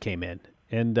Williams came in,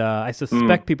 and I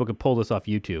suspect people could pull this off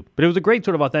YouTube. But it was a great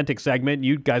sort of authentic segment.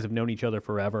 You guys have known each other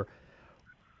forever.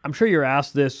 I'm sure you're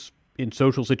asked this in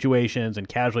social situations and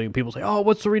casually, and people say, "Oh,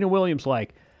 what's Serena Williams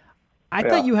like?" I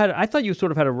thought you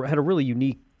sort of had a really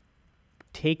unique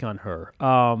take on her.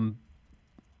 How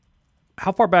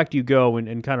far back do you go,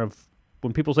 and kind of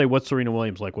when people say, "What's Serena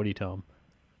Williams like?" What do you tell them?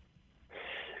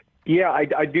 Yeah,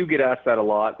 I do get asked that a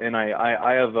lot, and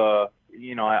I have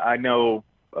I know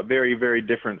a very, very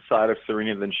different side of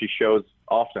Serena than she shows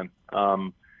often. I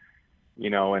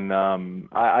know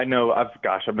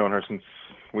I've known her since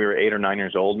we were 8 or 9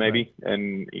 years old, maybe. Right.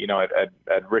 And,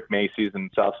 at Rick Macy's in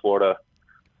South Florida,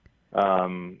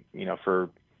 for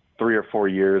 3 or 4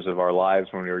 years of our lives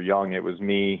when we were young, it was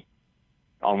me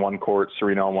on one court,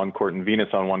 Serena on one court, and Venus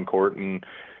on one court.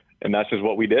 And that's just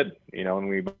what we did, and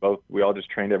we all just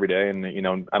trained every day. And,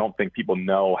 I don't think people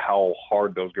know how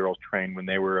hard those girls trained when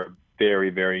they were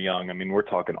very, very young. I mean, we're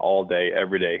talking all day,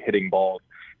 every day, hitting balls,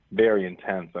 very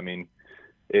intense. I mean,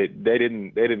 they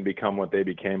didn't become what they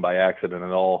became by accident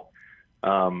at all.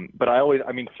 But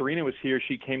Serena was here.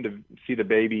 She came to see the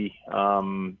baby. I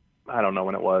don't know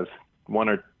when it was,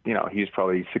 he's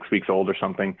probably 6 weeks old or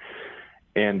something.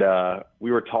 And we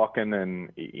were talking,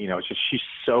 and it's just, she's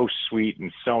so sweet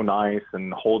and so nice,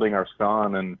 and holding our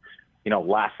son, and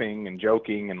laughing and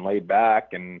joking and laid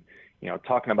back, and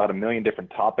talking about a million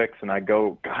different topics. And I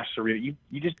go, "Gosh, Serena,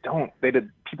 you just don't.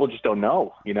 People just don't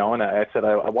know, And I said,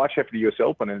 I watched after the U.S.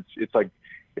 Open, and it's like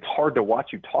it's hard to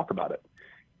watch you talk about it.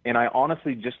 And I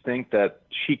honestly just think that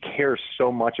she cares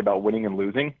so much about winning and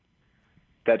losing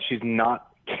that she's not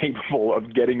capable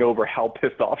of getting over how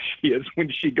pissed off she is when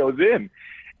she goes in."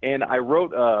 And I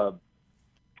wrote a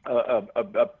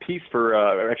piece for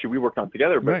actually we worked on it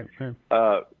together, but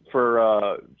right.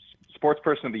 For Sports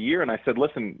Person of the Year, and I said,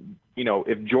 listen,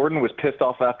 if Jordan was pissed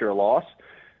off after a loss,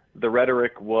 the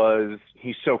rhetoric was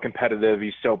he's so competitive,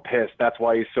 he's so pissed, that's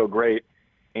why he's so great.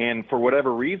 And for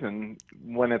whatever reason,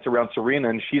 when it's around Serena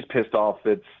and she's pissed off,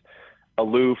 it's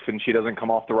aloof and she doesn't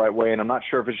come off the right way. And I'm not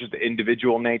sure if it's just the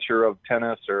individual nature of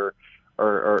tennis or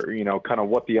kind of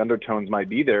what the undertones might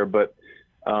be there. But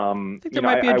I think there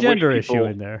might be a gender issue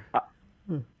in there.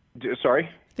 Sorry?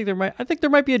 I think there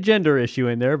might be a gender issue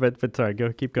in there, but sorry,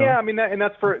 keep going. Yeah, I mean,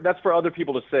 that's for other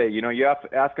people to say. You have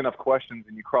to ask enough questions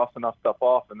and you cross enough stuff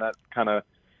off, and that kind of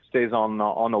stays on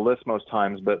the list most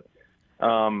times. But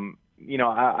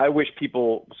I wish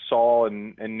people saw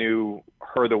and knew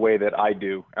her the way that I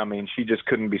do. I mean, she just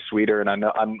couldn't be sweeter, and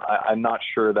I'm not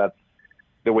sure that's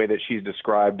the way that she's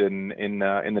described in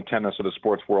the tennis or the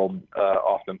sports world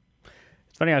often.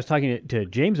 It's funny, I was talking to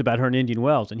James about her in Indian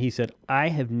Wells, and he said, I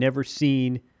have never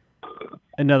seen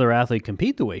another athlete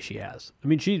compete the way she has. I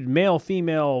mean, she's male,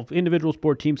 female, individual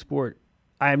sport, team sport.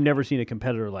 I have never seen a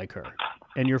competitor like her.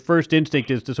 And your first instinct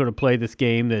is to sort of play this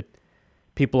game that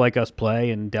people like us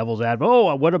play and devil's advocate.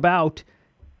 Oh, what about?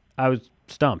 I was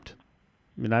stumped.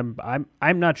 I mean,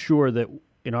 I'm not sure that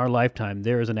in our lifetime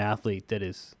there is an athlete that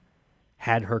has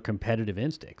had her competitive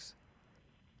instincts.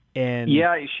 And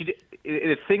yeah,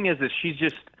 the thing is that she's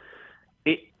just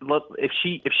if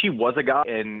she was a guy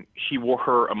and she wore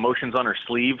her emotions on her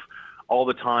sleeve all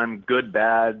the time, good,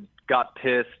 bad, got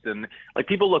pissed, and like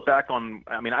people look back on.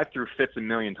 I mean, I threw fits a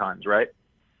million times, right?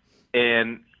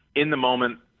 And in the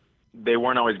moment, they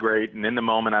weren't always great, and in the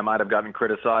moment, I might have gotten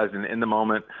criticized, and in the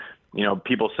moment,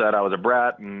 people said I was a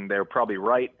brat, and they were probably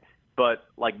right. But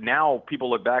like now, people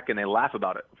look back and they laugh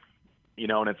about it,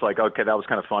 and it's like, okay, that was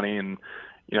kind of funny, and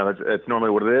it's normally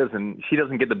what it is, and she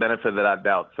doesn't get the benefit of that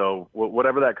doubt. So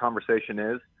whatever that conversation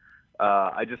is,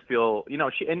 I just feel, she'll,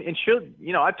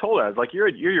 I told her, I was like, you're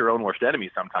your own worst enemy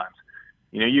sometimes.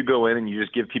 You go in and you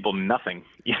just give people nothing,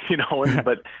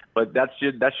 but that's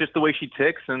just the way she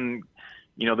ticks. And,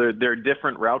 there are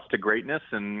different routes to greatness,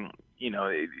 and,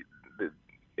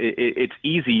 it's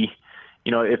easy.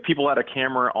 If people had a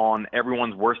camera on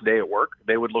everyone's worst day at work,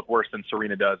 they would look worse than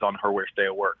Serena does on her worst day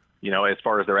at work. As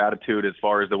far as their attitude, as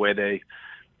far as the way they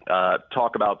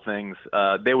talk about things,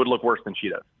 they would look worse than she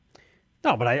does.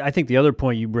 No, but I think the other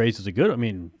point you raised is a good. I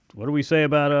mean, what do we say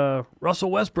about Russell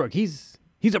Westbrook? He's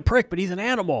a prick, but he's an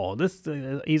animal.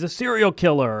 He's a serial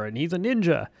killer, and he's a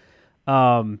ninja.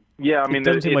 Yeah, I mean, it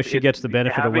doesn't seem like she gets the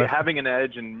benefit of having an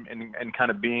edge and kind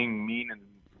of being mean and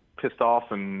pissed off,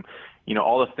 and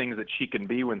all the things that she can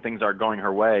be when things aren't going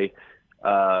her way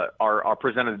are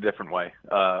presented a different way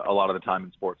a lot of the time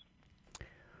in sports.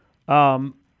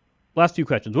 Last few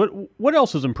questions. What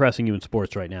else is impressing you in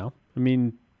sports right now? I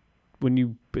mean, when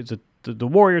the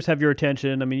Warriors have your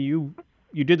attention, I mean,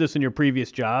 you did this in your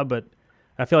previous job, but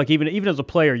I feel like even as a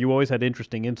player, you always had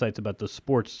interesting insights about the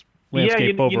sports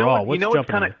landscape overall. What's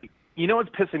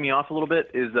pissing me off a little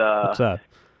bit is what's that?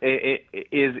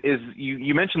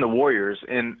 You mentioned the Warriors,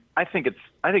 and I think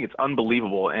it's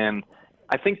unbelievable, and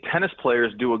I think tennis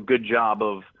players do a good job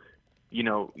of,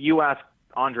 you ask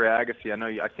Andre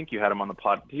Agassi. I think you had him on the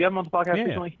pod. Did you have him on the podcast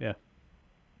recently? Yeah.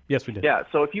 Yes, we did. Yeah.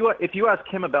 So if you ask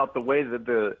him about the way that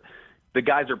the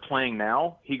guys are playing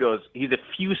now, he's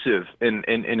effusive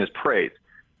in his praise.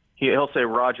 He'll say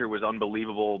Roger was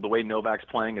unbelievable. The way Novak's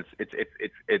playing,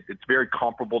 it's very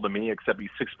comparable to me, except he's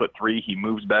 6'3". He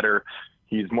moves better.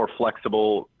 He's more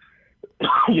flexible.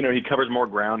 He covers more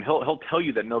ground. He'll tell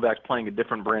you that Novak's playing a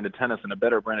different brand of tennis and a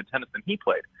better brand of tennis than he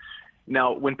played.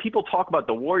 Now, when people talk about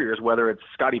the Warriors, whether it's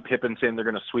Scottie Pippen saying they're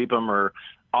going to sweep them, or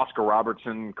Oscar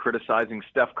Robertson criticizing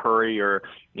Steph Curry, or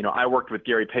I worked with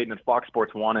Gary Payton at Fox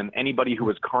Sports 1, and anybody who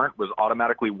was current was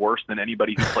automatically worse than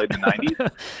anybody who played in the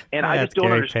 90s. And I just don't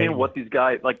Gary understand Payton. What these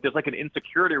guys like. There's like an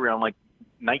insecurity around like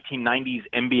 1990s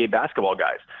NBA basketball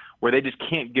guys, where they just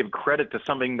can't give credit to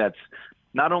something that's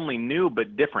not only new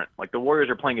but different. Like the Warriors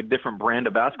are playing a different brand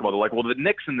of basketball. They're like, well, the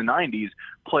Knicks in the 90s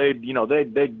played,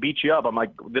 they beat you up. I'm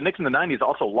like, the Knicks in the 90s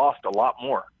also lost a lot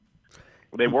more.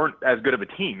 They weren't as good of a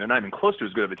team. They're not even close to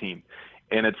as good of a team.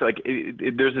 And it's like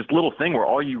there's this little thing where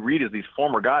all you read is these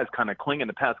former guys kind of clinging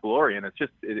to past glory, and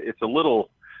it's a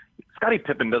little. Scottie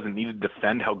Pippen doesn't need to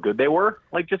defend how good they were.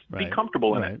 Like, just be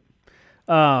comfortable in it.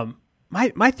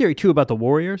 My theory too about the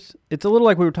Warriors, it's a little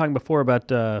like we were talking before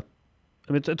about.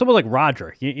 It's almost like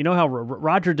Roger. You know how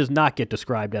Roger does not get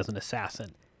described as an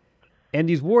assassin. And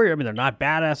these Warriors, they're not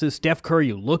badasses. Steph Curry,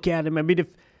 you look at him. If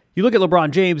you look at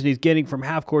LeBron James and he's getting from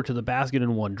half court to the basket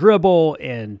in one dribble,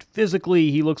 and physically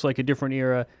he looks like a different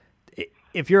era.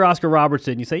 If you're Oscar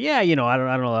Robertson, you say, yeah, I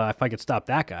don't know if I could stop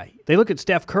that guy. They look at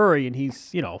Steph Curry and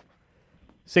he's,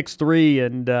 6'3"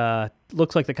 and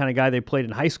looks like the kind of guy they played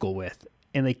in high school with.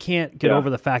 And they can't get over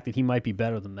the fact that he might be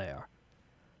better than they are.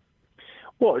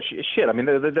 Well, shit.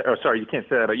 Sorry, you can't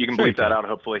say that. You can bleep that out,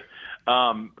 hopefully.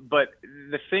 But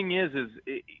the thing is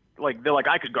they're like,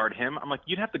 I could guard him. I'm like,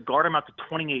 you'd have to guard him out to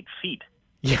 28 feet.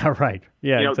 Yeah, right.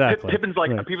 Yeah, exactly. Pippen's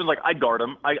like, I'd guard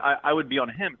him. I would be on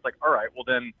him. It's like, all right, well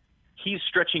then, he's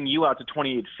stretching you out to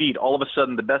 28 feet. All of a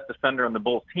sudden, the best defender on the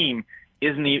Bulls team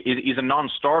he's a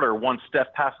non-starter once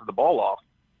Steph passes the ball off.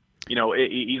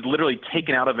 He's literally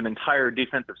taken out of an entire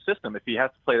defensive system if he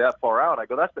has to play that far out. I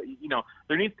go,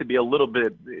 there needs to be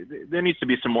there needs to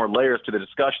be some more layers to the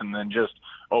discussion than just,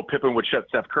 Pippen would shut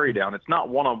Steph Curry down. It's not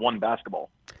one-on-one basketball.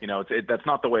 That's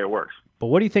not the way it works. But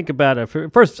what do you think about it?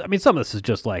 First, some of this is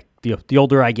just like the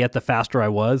older I get, the faster I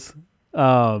was.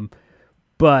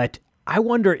 But I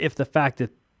wonder if the fact that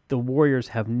the Warriors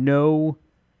have no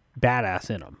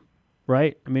badass in them,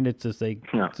 right? It's just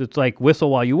it's like whistle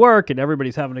while you work, and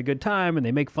everybody's having a good time, and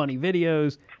they make funny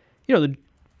videos.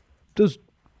 Those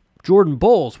Jordan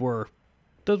Bulls were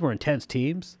intense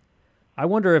teams. I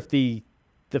wonder if the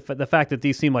fact that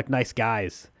these seem like nice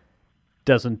guys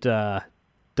doesn't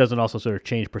also sort of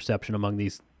change perception among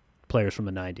these players from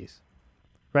the 90s,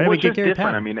 right? Well, it's just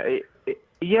different.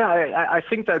 I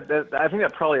think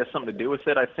that probably has something to do with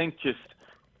it. I think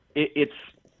it's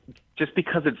just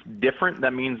because it's different,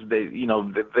 that means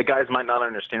the guys might not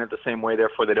understand it the same way,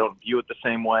 therefore they don't view it the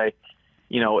same way.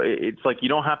 It's like you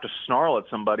don't have to snarl at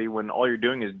somebody when all you're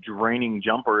doing is draining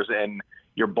jumpers and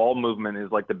your ball movement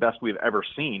is like the best we've ever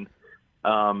seen.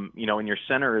 And your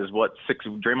center is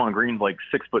Draymond Green's like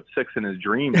 6'6" in his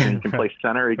dreams, and he can play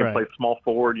center, he can play small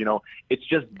forward. It's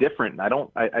just different.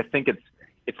 I think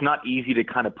it's not easy to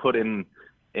kind of put in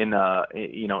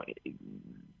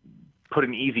put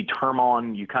an easy term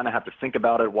on. You kind of have to think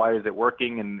about it. Why is it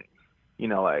working? And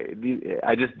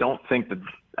I just don't think that.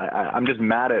 I'm just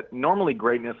mad at. Normally,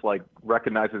 greatness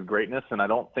recognizes greatness, and I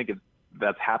don't think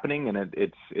that's happening. And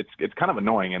it's kind of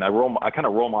annoying. And I kind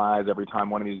of roll my eyes every time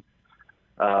one of these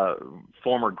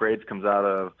former greats comes out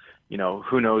of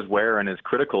who knows where and is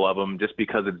critical of them just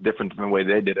because it's different than the way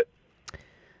they did it.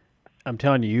 I'm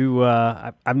telling you,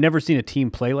 I've never seen a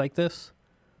team play like this,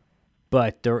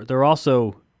 but there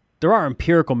are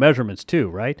empirical measurements too,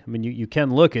 right? You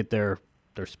can look at their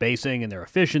spacing and their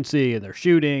efficiency and their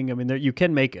shooting. You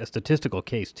can make a statistical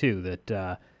case too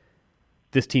that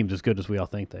this team's as good as we all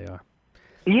think they are.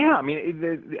 Yeah,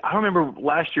 I remember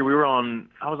last year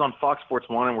I was on Fox Sports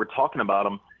 1 and we're talking about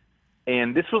them,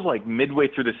 and this was like midway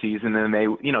through the season, and they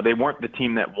weren't the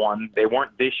team that won. They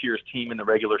weren't this year's team in the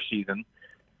regular season.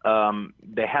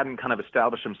 They hadn't kind of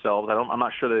established themselves. I'm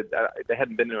not sure that they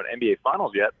hadn't been to an NBA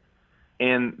Finals yet.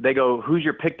 And they go, who's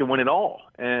your pick to win it all?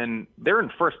 And they're in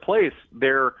first place.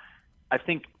 They're I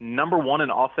think, number one in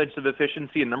offensive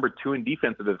efficiency and number two in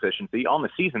defensive efficiency on the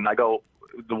season. I go,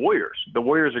 the Warriors. The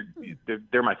Warriors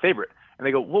they're my favorite. And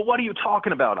they go, well, what are you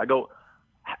talking about? I go,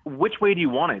 which way do you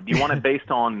want it? Do you want it based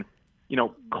on,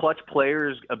 clutch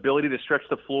players, ability to stretch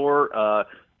the floor,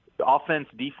 offense,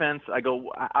 defense? I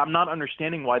go, I'm not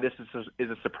understanding why this is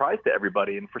a surprise to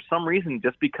everybody. And for some reason,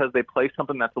 just because they play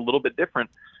something that's a little bit different,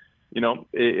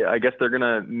 I guess they're going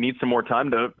to need some more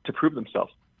time to prove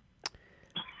themselves.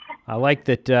 I like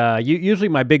that. Usually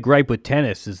my big gripe with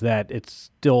tennis is that it's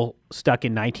still stuck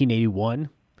in 1981.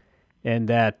 And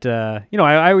that,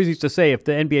 I always used to say if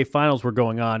the NBA Finals were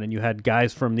going on and you had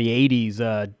guys from the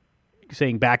 80s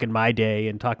saying back in my day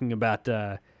and talking about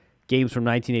games from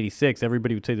 1986,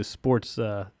 everybody would say the sport's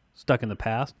stuck in the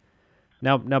past.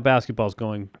 Now basketball's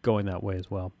going that way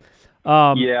as well.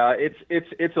 Yeah,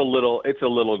 it's a little.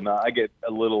 I get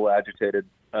a little agitated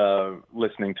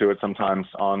listening to it sometimes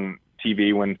on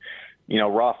TV when,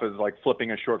 Rafa is like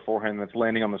flipping a short forehand that's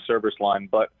landing on the service line,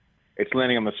 but it's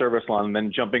landing on the service line and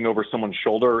then jumping over someone's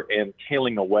shoulder and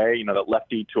tailing away, that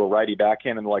lefty to a righty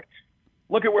backhand, and like,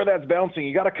 look at where that's bouncing.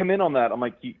 You got to come in on that. I'm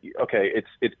like, okay,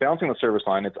 it's bouncing the service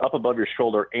line, it's up above your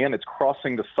shoulder, and it's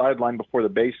crossing the sideline before the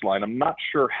baseline. I'm not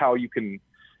sure how you can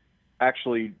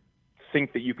actually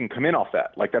think that you can come in off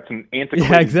that. Like, that's an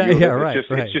antiquated exactly. view. Yeah, right.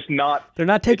 It's just not. They're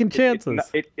not taking chances.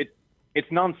 It's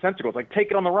nonsensical. It's like,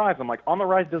 take it on the rise. I'm like, on the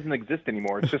rise doesn't exist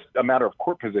anymore. It's just a matter of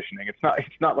court positioning. It's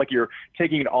not like you're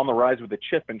taking it on the rise with a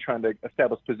chip and trying to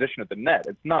establish position at the net.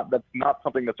 That's not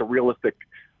something that's a realistic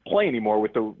play anymore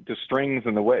with the strings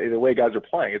and the way guys are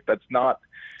playing. That's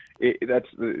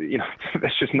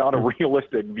just not a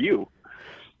realistic view.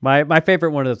 My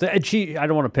favorite one of those, and I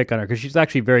don't want to pick on her because she's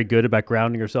actually very good about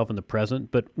grounding herself in the present.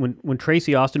 But when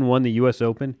Tracy Austin won the U.S.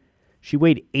 Open, she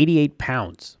weighed 88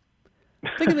 pounds. I'm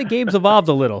thinking the game's evolved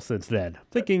a little since then. I'm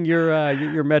thinking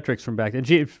your metrics from back then.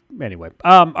 Anyway,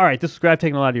 all right, this was great. I've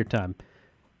taken a lot of your time.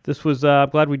 This was I'm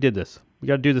glad we did this. We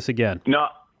got to do this again. No,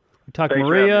 we talked thanks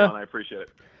Maria. For having me on. I appreciate it.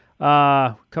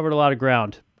 Covered a lot of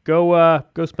ground. Go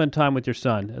spend time with your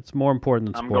son. It's more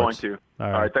important than sports. I'm going to.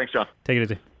 All right, thanks, John. Take it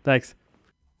easy. Thanks.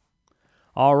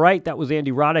 All right, that was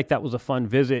Andy Roddick. That was a fun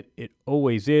visit. It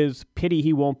always is. Pity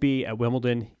he won't be at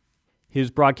Wimbledon. His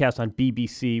broadcast on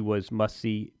BBC was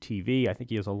must-see TV. I think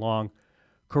he has a long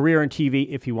career in TV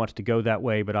if he wants to go that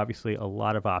way, but obviously a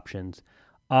lot of options.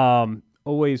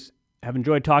 Always have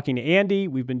enjoyed talking to Andy.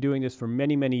 We've been doing this for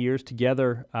many, many years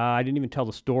together. I didn't even tell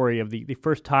the story of the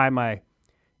first time I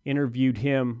interviewed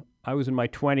him. I was in my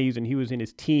 20s and he was in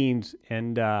his teens,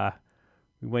 and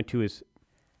we went to his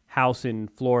house in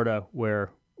Florida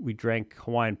where we drank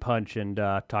Hawaiian Punch and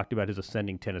talked about his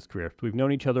ascending tennis career. So we've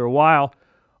known each other a while.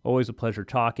 Always a pleasure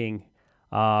talking.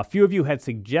 A few of you had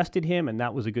suggested him, and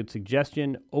that was a good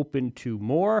suggestion. Open to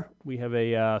more. We have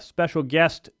a special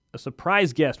guest, a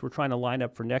surprise guest we're trying to line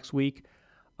up for next week.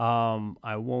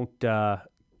 I won't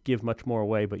give much more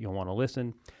away, but you'll want to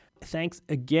listen. Thanks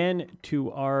again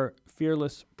to our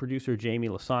fearless producer, Jamie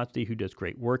Lasanti, who does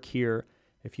great work here.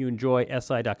 If you enjoy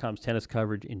SI.com's tennis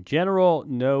coverage in general,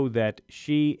 know that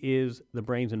she is the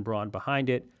brains and brawn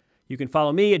behind it. You can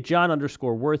follow me at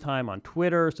John_Wertheim on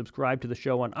Twitter. Subscribe to the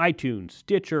show on iTunes,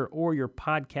 Stitcher, or your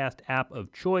podcast app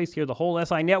of choice. Hear the whole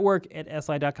SI network at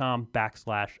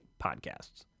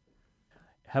si.com/podcasts.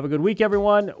 Have a good week,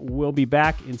 everyone. We'll be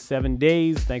back in 7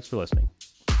 days. Thanks for listening.